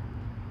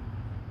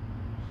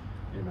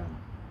 Amen.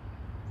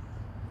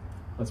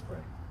 Let's pray.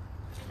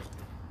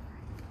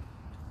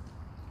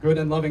 Good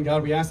and loving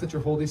God, we ask that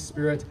your Holy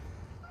Spirit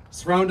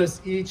surround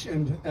us each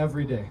and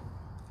every day.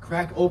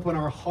 Crack open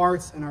our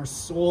hearts and our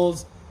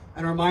souls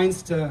and our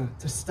minds to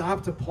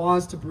stop, to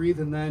pause, to breathe,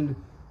 and then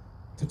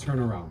to turn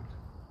around.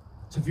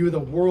 To view the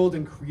world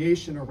and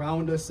creation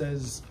around us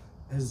as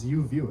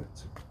you view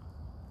it.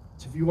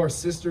 To view our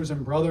sisters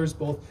and brothers,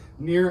 both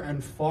near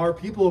and far,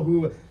 people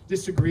who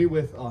disagree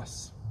with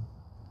us.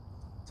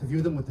 To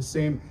view them with the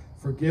same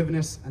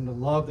forgiveness and the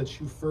love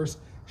that you first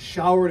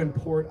showered and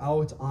poured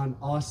out on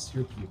us,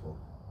 your people.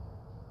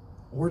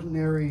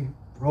 Ordinary,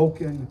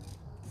 broken,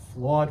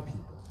 flawed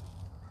people.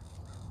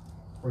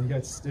 Or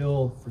yet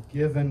still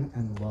forgiven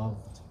and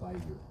loved by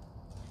you.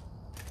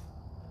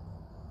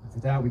 And for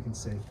that we can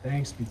say,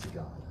 thanks be to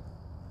God.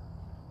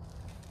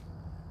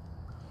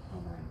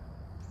 Amen.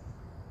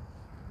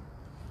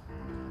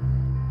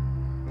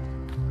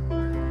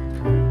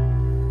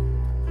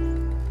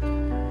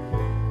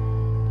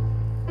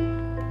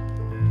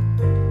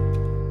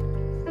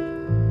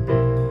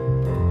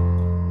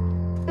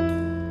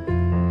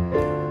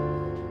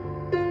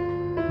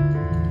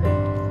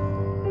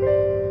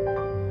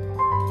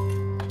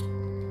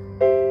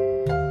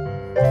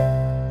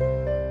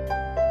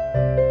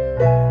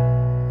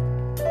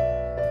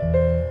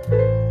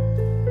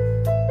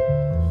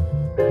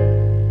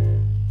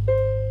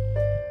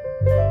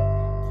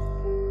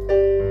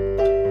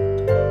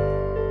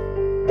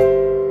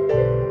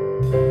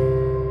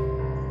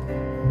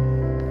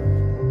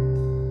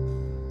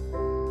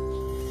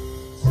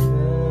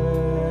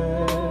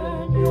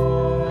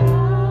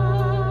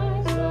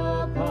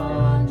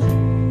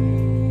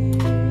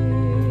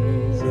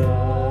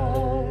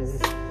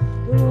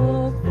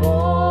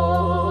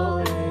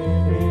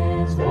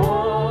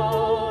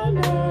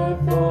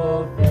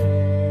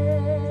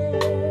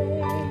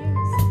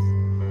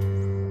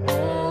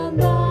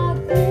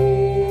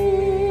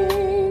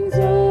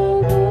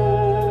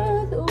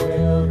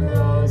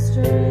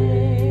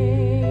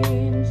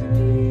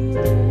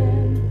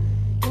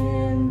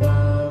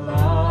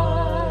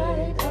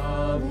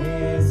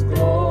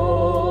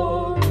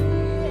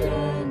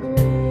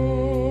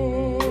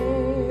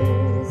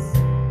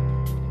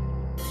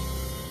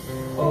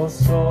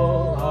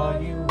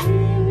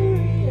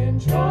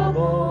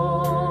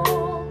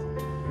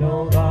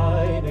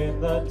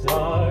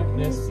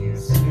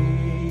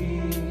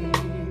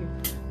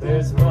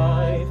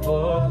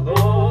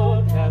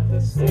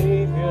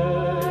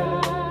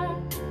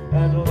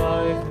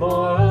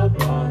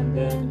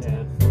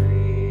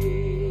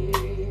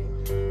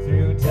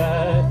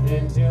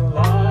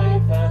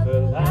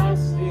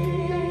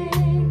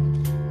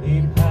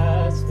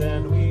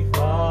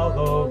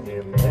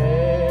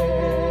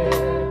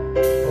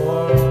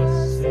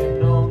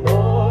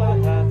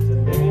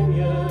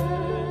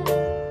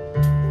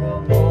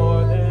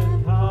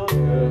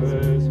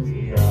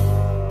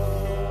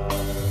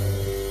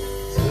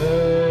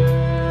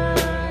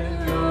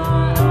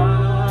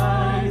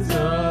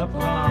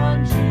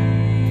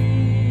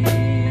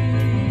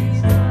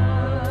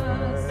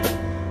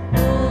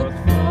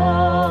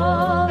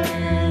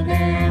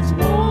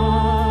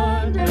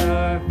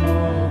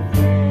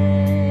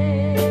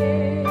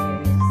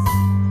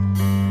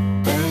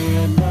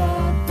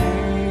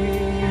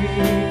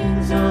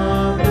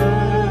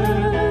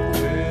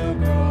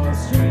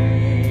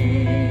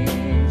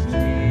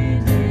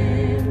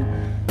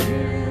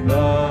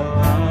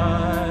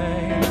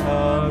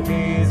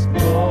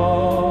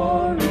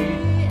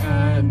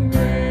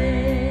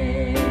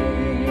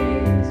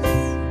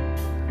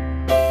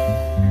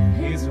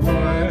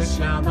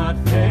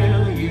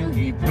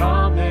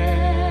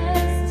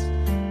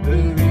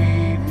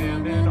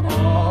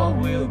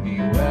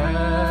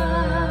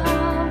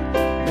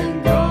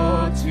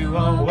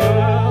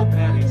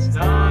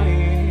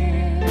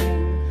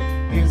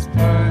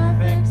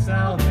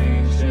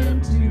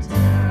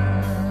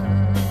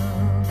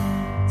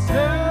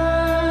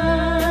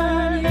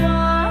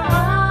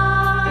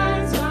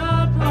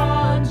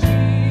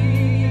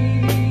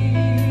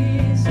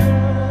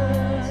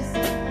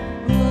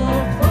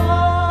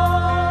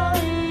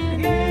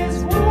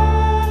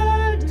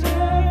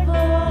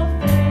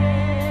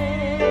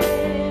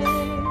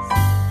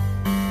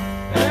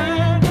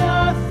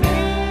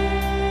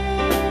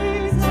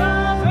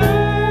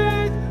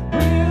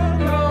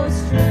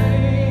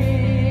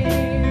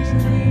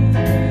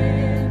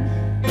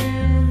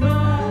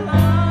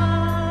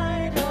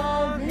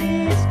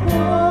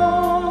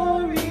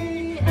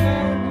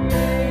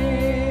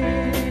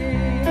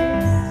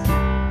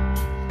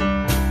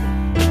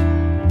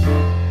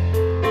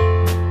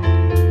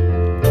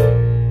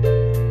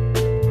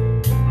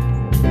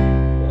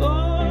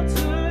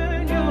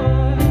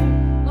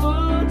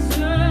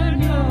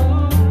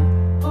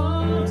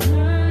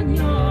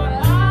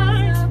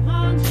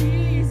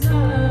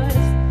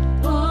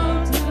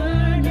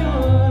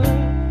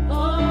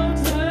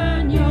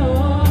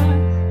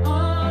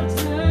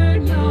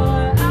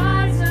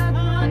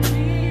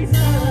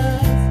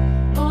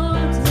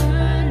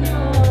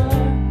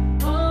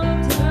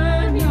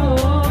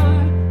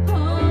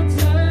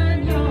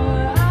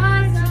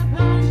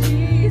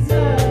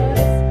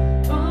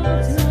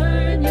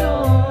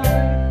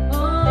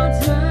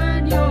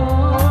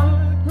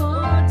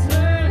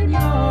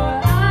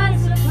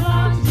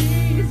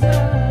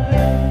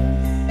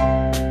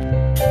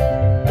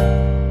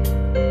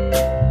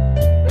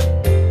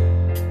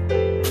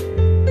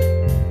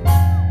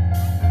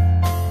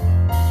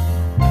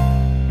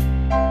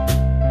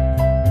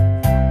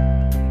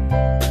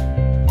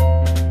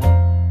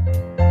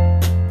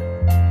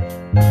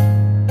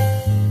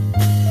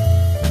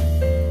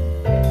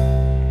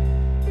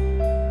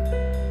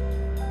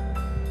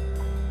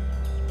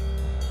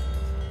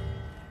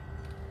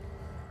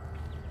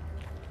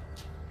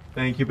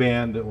 Thank you,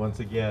 band,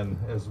 once again,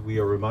 as we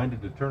are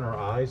reminded to turn our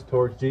eyes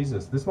towards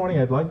Jesus. This morning,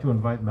 I'd like to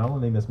invite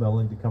Miss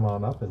Melanie, to come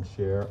on up and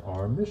share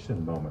our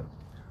mission moment.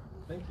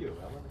 Thank you,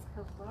 Melanie.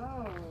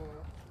 Hello.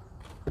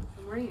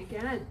 Good morning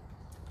again.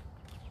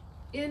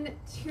 In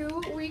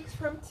 2 weeks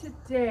from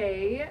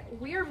today,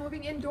 we are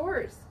moving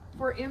indoors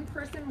for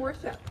in-person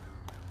worship.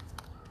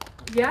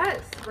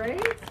 Yes,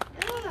 right?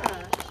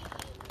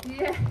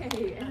 Yeah.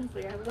 Yay,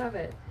 Ainsley, I love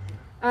it.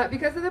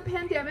 Because of the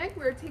pandemic,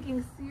 we're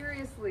taking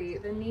seriously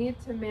the need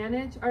to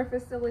manage our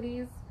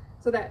facilities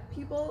so that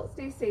people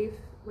stay safe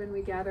when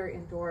we gather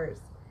indoors.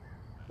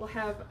 We'll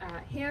have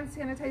hand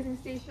sanitizing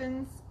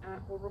stations,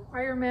 we'll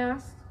require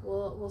masks,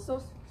 we'll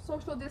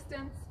social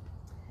distance,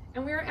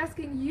 and we are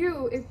asking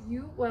you if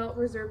you will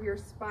reserve your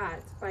spot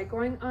by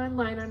going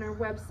online on our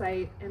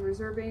website and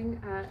reserving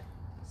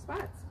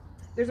spots.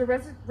 There's a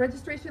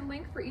registration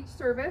link for each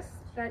service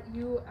that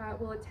you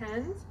will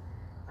attend.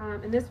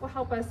 And this will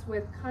help us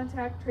with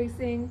contact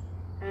tracing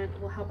and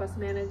will help us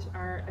manage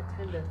our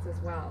attendance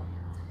as well.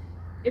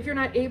 If you're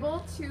not able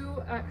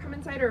to come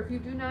inside, or if you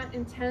do not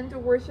intend to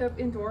worship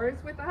indoors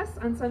with us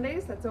on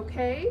Sundays, that's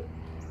okay.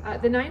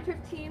 The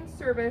 9:15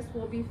 service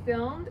will be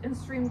filmed and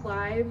streamed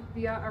live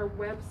via our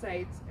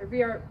website, or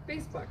via our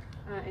Facebook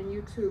and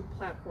YouTube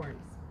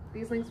platforms.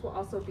 These links will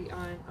also be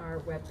on our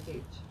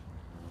webpage.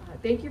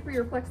 Thank you for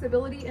your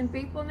flexibility and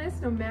faithfulness.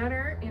 No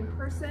matter in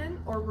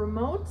person or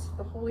remote,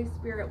 the Holy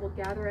Spirit will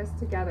gather us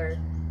together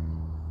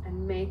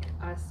and make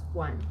us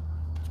one.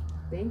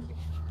 Thank you.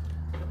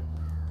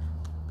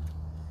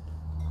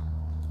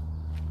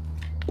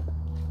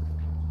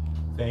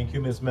 Thank you,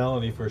 Miss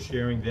Melanie, for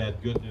sharing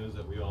that good news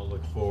that we all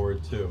look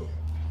forward to.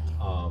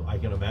 I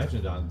can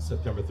imagine on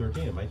September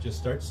 13th, it might just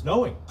start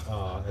snowing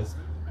as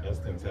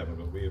things happen,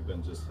 but we have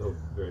been just so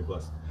very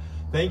blessed.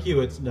 Thank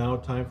you. It's now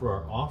time for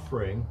our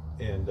offering,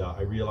 and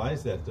I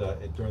realize that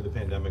during the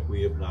pandemic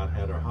we have not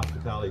had our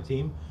hospitality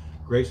team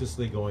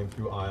graciously going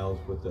through aisles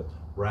with the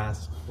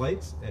brass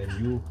plates, and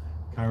you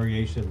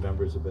congregation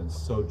members have been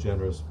so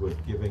generous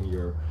with giving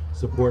your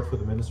support for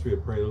the ministry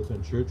of Prairie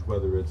Lutheran Church,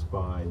 whether it's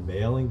by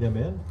mailing them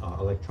in,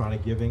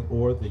 electronic giving,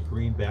 or the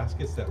green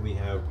baskets that we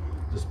have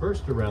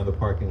dispersed around the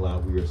parking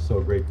lot. We are so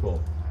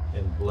grateful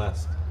and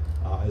blessed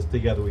as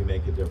together we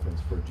make a difference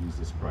for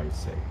Jesus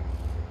Christ's sake.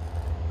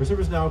 Our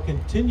service now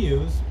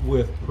continues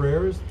with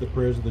prayers, the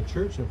prayers of the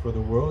church and for the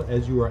world.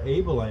 As you are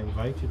able, I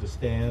invite you to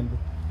stand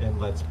and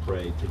let's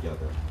pray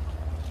together.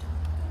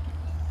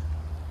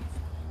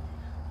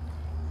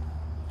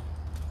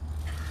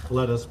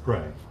 Let us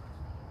pray.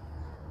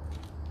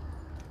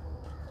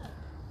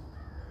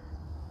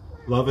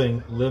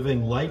 Loving,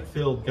 living,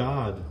 light-filled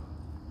God,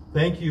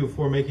 thank you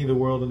for making the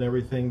world and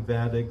everything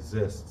that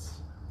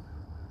exists.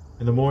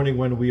 In the morning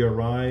when we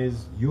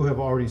arise, you have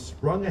already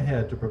sprung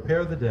ahead to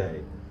prepare the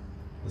day.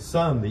 The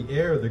sun, the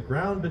air, the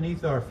ground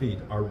beneath our feet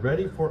are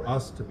ready for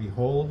us to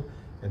behold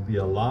and be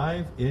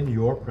alive in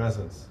your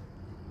presence.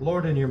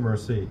 Lord, in your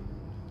mercy,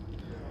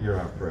 hear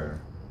our prayer.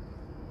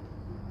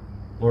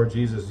 Lord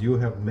Jesus, you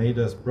have made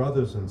us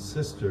brothers and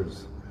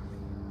sisters.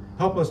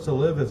 Help us to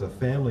live as a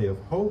family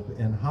of hope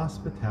and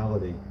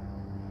hospitality.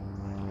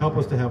 Help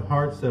us to have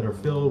hearts that are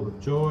filled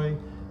with joy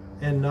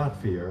and not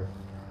fear.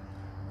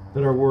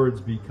 Let our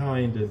words be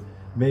kind, and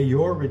may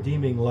your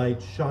redeeming light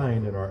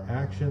shine in our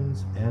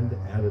actions and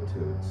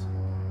attitudes.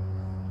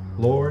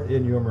 Lord,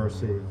 in your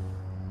mercy,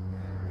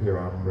 hear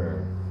our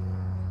prayer.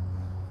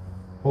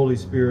 Holy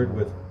Spirit,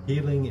 with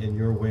healing in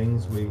your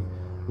wings, we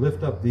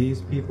lift up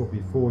these people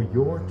before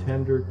your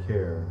tender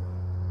care.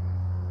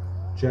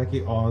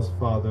 Jackie Aw's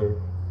father,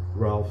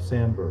 Ralph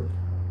Sandberg,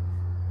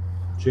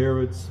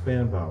 Jared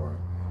Spanbauer,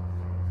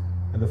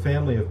 and the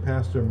family of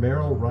Pastor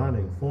Merrill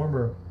Ronning,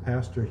 former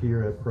pastor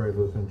here at Prairie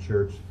Lutheran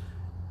Church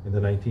in the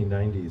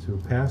 1990s, who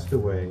passed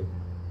away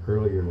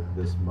earlier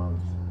this month.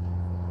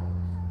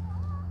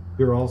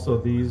 Here are also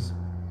these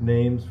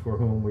names for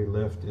whom we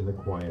lift in the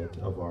quiet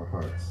of our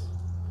hearts.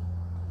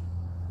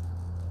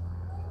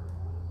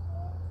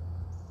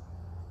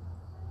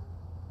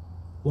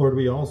 Lord,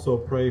 we also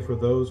pray for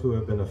those who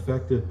have been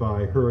affected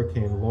by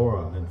Hurricane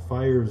Laura and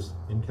fires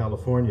in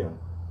California,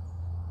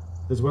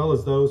 as well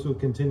as those who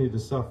continue to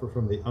suffer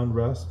from the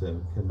unrest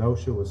in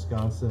Kenosha,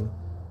 Wisconsin,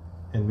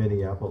 and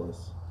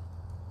Minneapolis.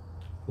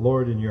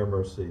 Lord, in your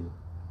mercy,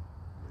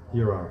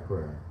 hear our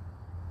prayer.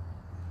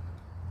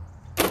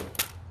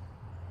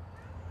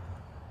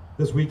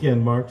 This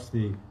weekend marks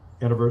the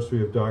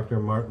anniversary of Dr.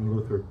 Martin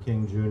Luther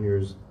King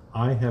Jr.'s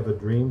I Have a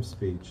Dream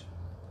speech.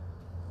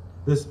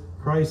 This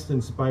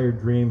Christ-inspired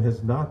dream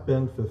has not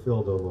been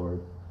fulfilled, O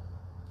Lord.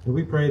 And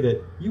we pray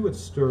that you would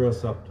stir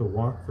us up to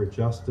walk for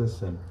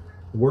justice and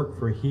work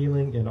for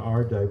healing in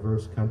our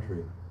diverse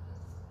country.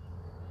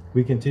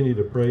 We continue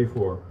to pray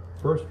for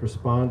first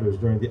responders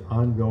during the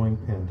ongoing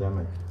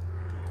pandemic.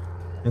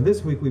 And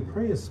this week we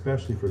pray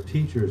especially for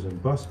teachers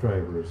and bus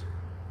drivers,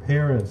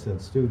 parents and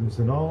students,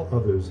 and all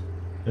others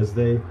as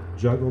they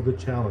juggle the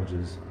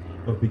challenges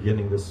of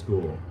beginning the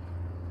school.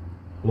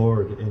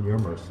 Lord, in your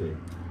mercy,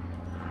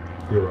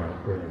 hear our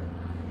prayer.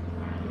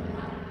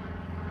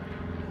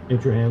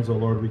 Into your hands, O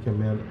Lord, we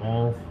commend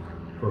all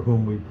for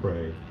whom we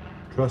pray,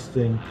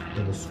 trusting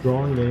in the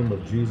strong name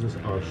of Jesus,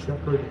 our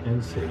shepherd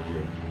and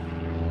Savior.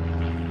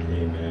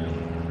 Amen.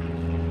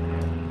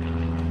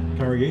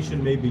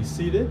 Congregation may be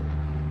seated.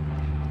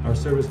 Our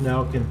service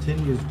now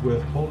continues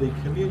with Holy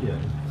Communion.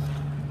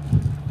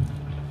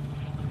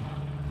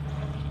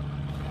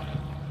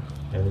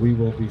 And we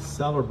will be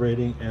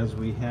celebrating as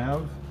we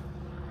have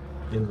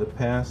in the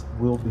past.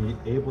 We'll be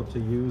able to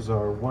use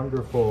our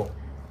wonderful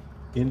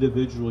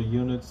individual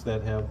units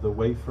that have the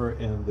wafer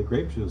and the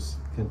grape juice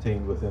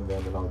contained within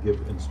them, and I'll give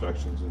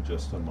instructions in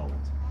just a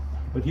moment.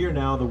 But hear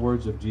now the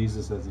words of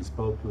Jesus as he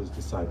spoke to his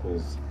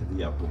disciples in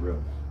the upper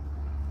room.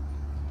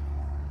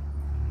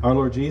 Our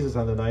Lord Jesus,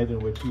 on the night in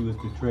which he was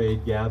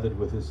betrayed, gathered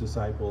with his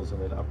disciples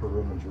in an upper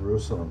room in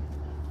Jerusalem.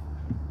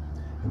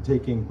 And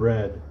taking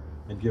bread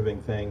and giving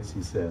thanks,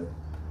 he said,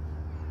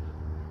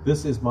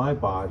 "This is my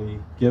body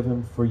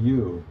given for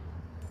you.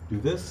 Do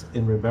this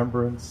in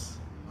remembrance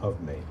of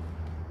me."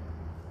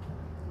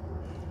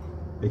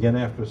 Again,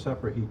 after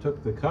supper, he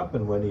took the cup,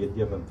 and when he had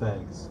given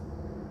thanks,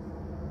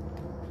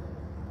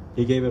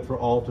 he gave it for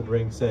all to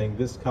drink, saying,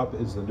 "This cup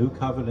is the new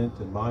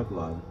covenant in my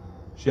blood,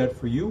 shed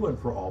for you and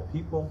for all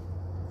people,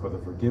 for the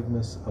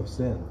forgiveness of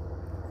sin.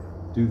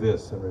 Do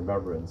this in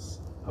remembrance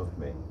of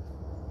me."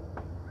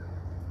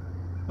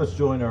 Let's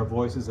join our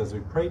voices as we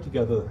pray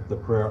together the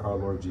prayer our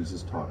Lord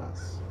Jesus taught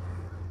us.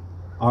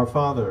 Our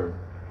Father,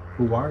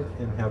 who art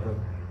in heaven,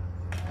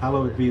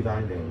 hallowed be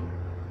thy name.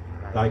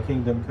 Thy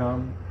kingdom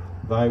come,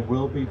 thy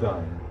will be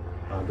done,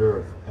 on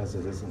earth as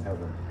it is in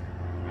heaven.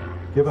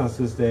 Give us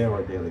this day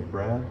our daily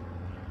bread,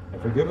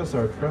 and forgive us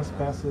our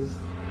trespasses,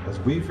 as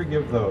we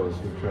forgive those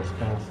who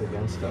trespass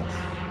against us.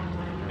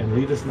 And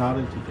lead us not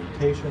into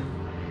temptation,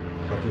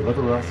 but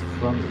deliver us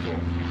from evil.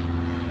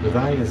 For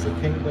thine is the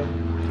kingdom,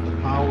 the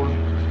power,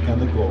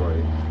 and the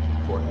glory,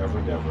 forever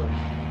and ever.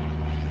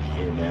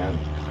 Amen.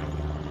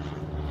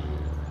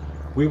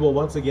 We will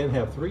once again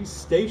have 3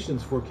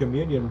 stations for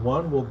communion.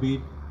 One will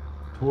be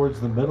towards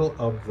the middle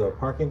of the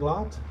parking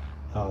lot.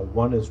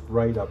 One is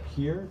right up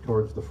here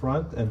towards the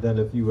front. And then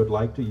if you would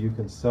like to, you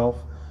can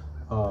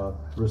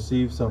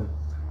receive some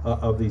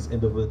of these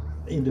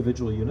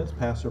individual units.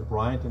 Pastor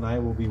Bryant and I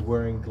will be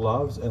wearing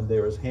gloves, and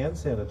there is hand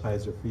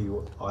sanitizer for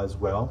you as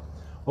well.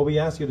 What we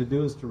ask you to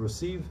do is to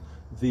receive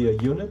the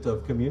unit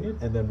of communion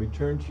and then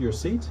return to your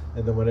seat.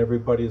 And then when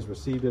everybody has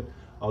received it,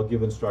 I'll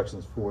give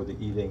instructions for the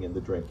eating and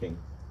the drinking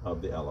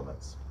of the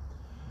elements.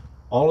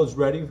 All is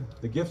ready,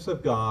 the gifts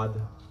of God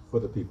for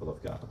the people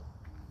of God.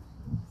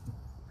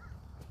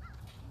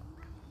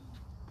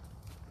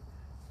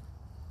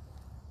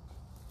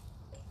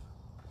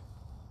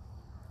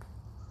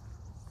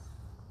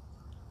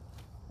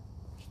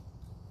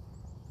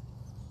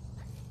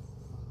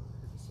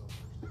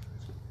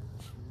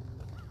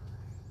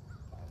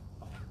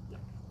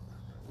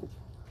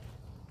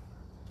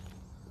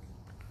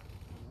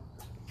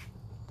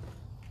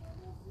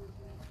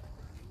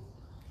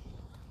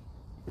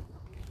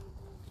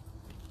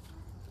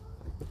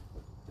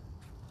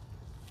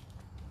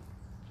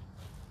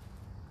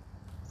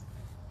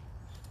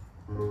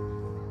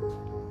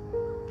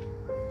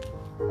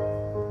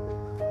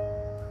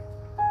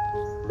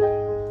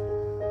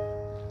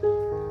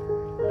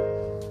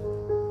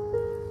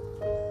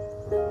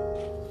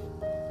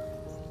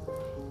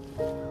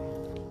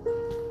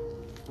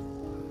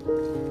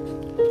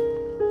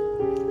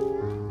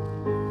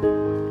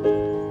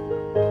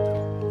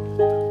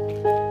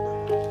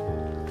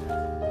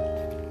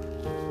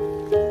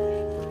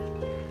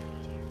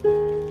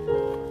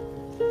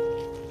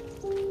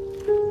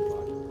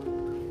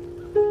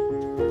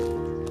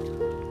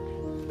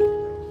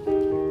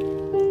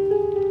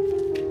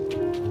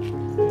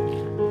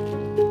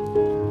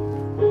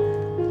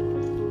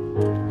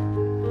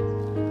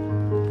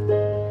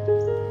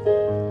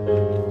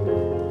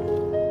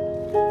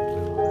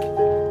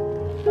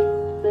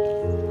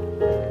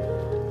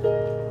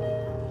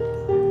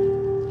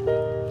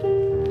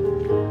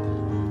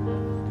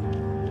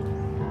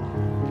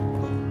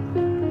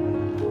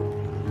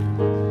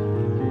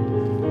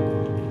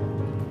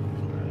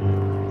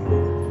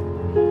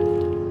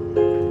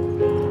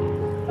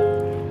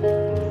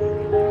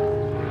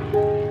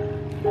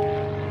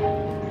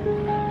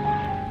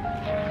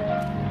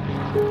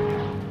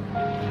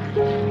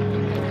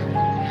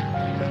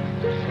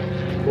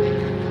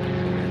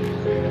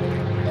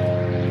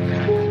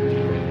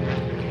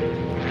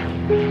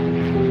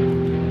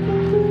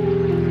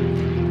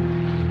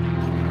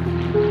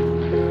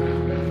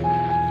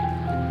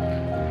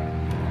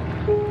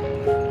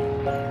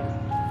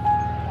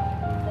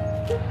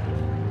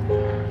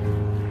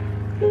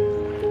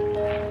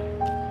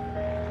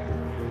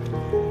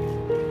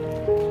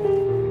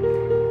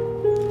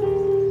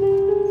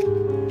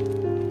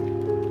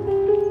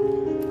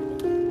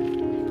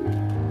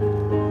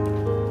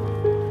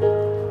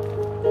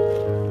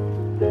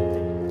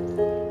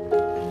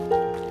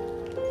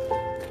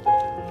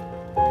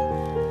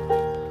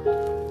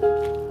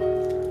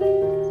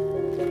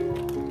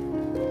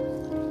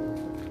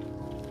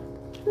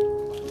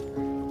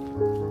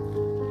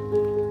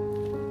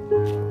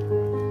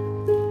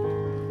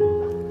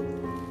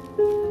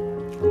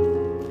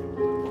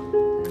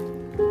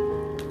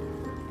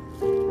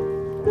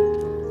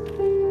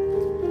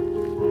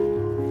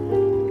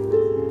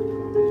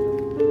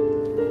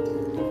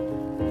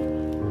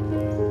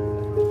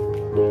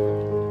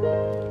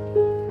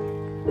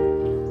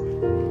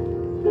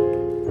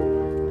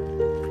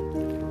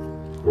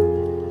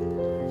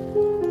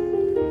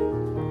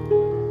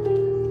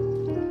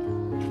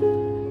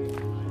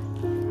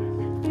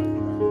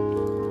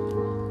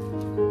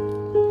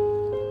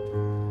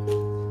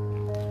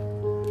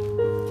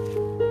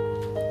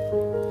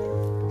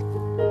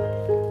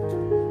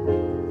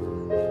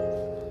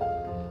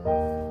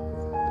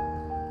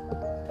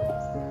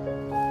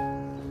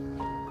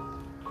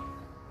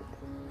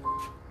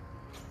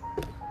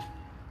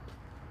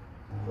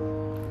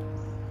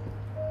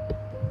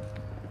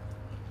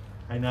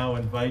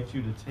 invite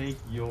you to take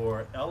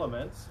your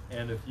elements,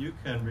 and if you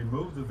can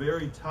remove the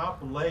very top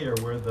layer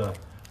where the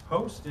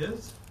host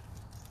is,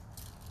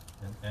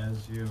 and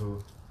as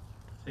you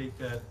take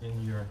that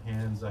in your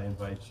hands, I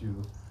invite you,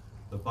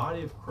 the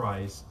body of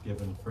Christ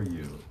given for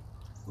you.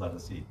 Let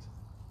us eat.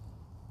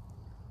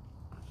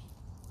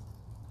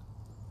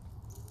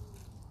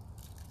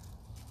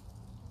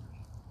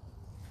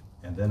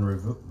 And then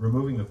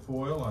removing the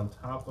foil on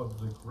top of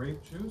the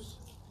grape juice.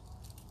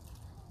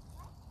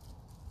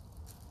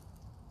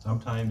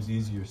 Sometimes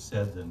easier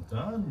said than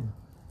done.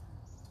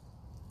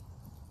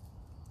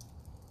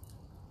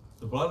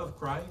 The blood of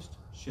Christ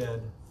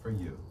shed for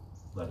you.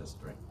 Let us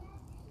drink.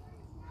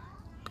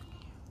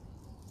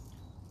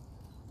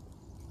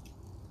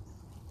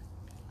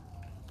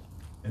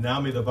 And now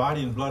may the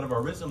body and blood of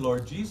our risen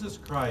Lord Jesus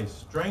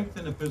Christ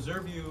strengthen and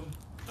preserve you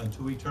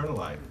unto eternal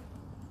life.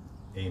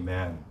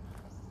 Amen.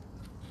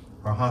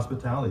 Our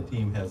hospitality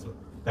team has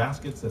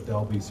baskets that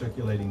they'll be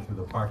circulating through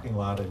the parking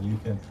lot, and you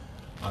can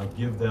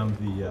give them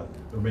the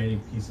remaining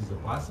pieces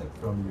of plastic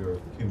from your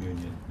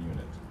communion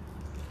unit.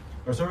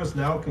 Our service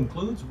now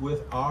concludes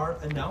with our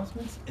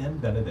announcements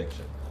and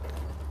benediction.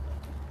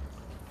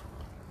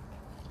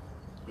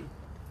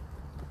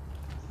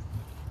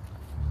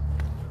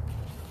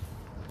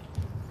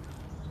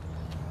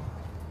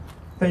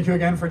 Thank you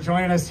again for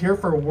joining us here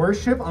for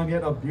worship on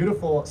yet a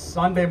beautiful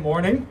Sunday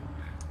morning.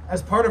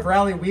 As part of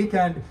Rally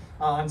Weekend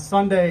on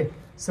Sunday,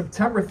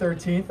 September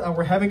 13th,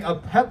 we're having a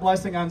pet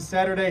blessing on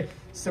Saturday,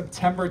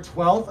 September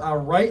 12th,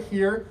 right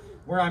here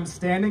where I'm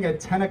standing at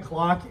 10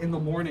 o'clock in the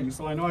morning.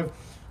 So I know I've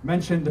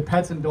mentioned the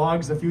pets and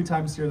dogs a few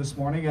times here this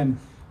morning, and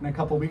in a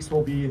couple of weeks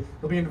you'll be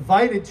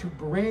invited to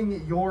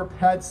bring your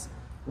pets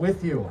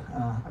with you.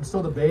 I'm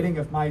still debating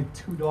if my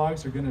 2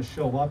 dogs are going to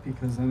show up,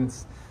 because then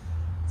it's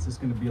just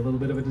going to be a little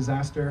bit of a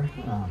disaster.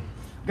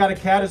 Got a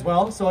cat as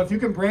well, so if you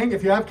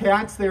have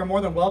cats, they are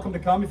more than welcome to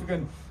come. If you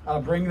can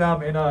bring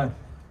them in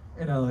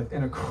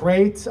a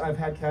crate. I've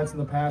had cats in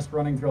the past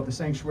running throughout the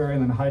sanctuary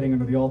and then hiding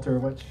under the altar,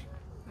 which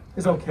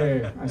is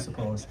okay, I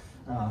suppose.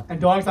 And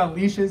dogs on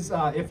leashes,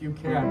 if you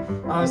can.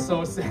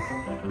 So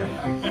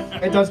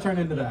it does turn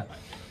into that.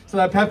 So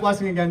that pet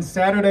blessing again,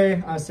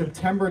 Saturday,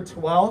 September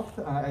 12th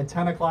at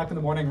 10 o'clock in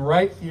the morning,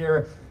 right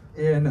here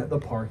in the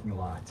parking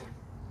lot.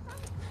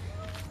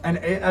 And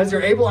as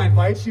you're able, I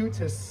invite you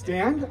to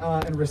stand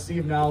and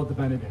receive now the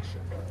benediction.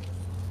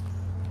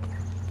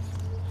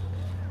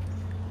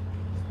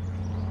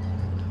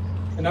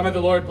 And now may the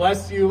Lord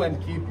bless you and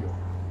keep you.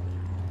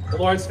 The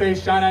Lord's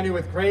face shine on you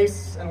with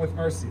grace and with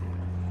mercy.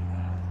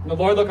 And the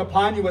Lord look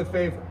upon you with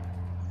favor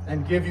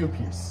and give you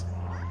peace.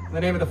 In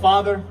the name of the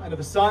Father, and of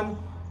the Son,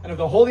 and of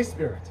the Holy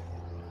Spirit.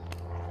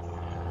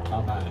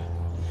 Amen.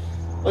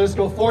 Let us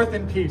go forth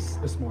in peace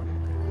this morning.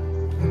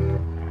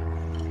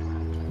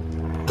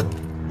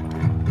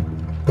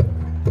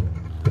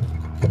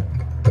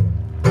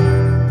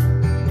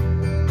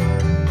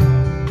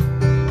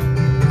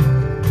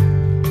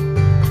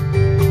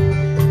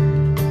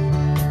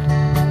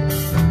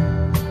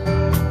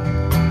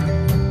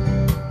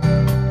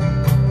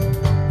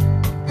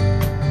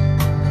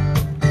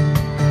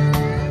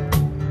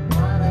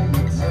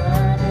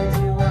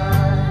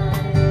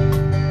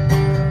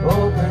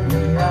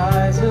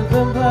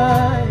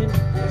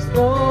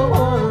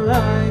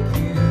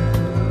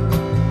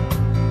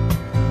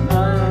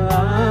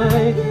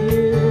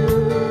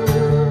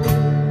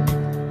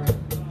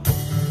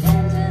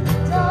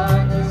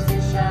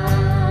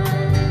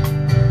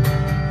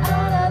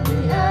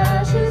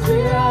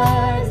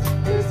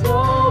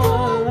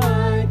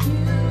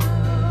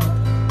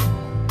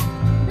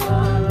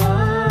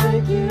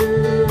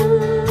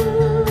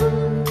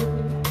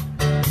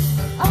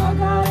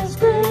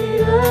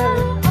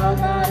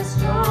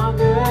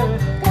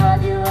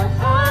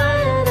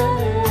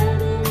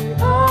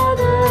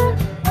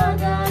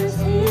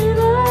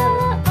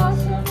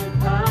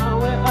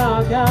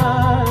 God.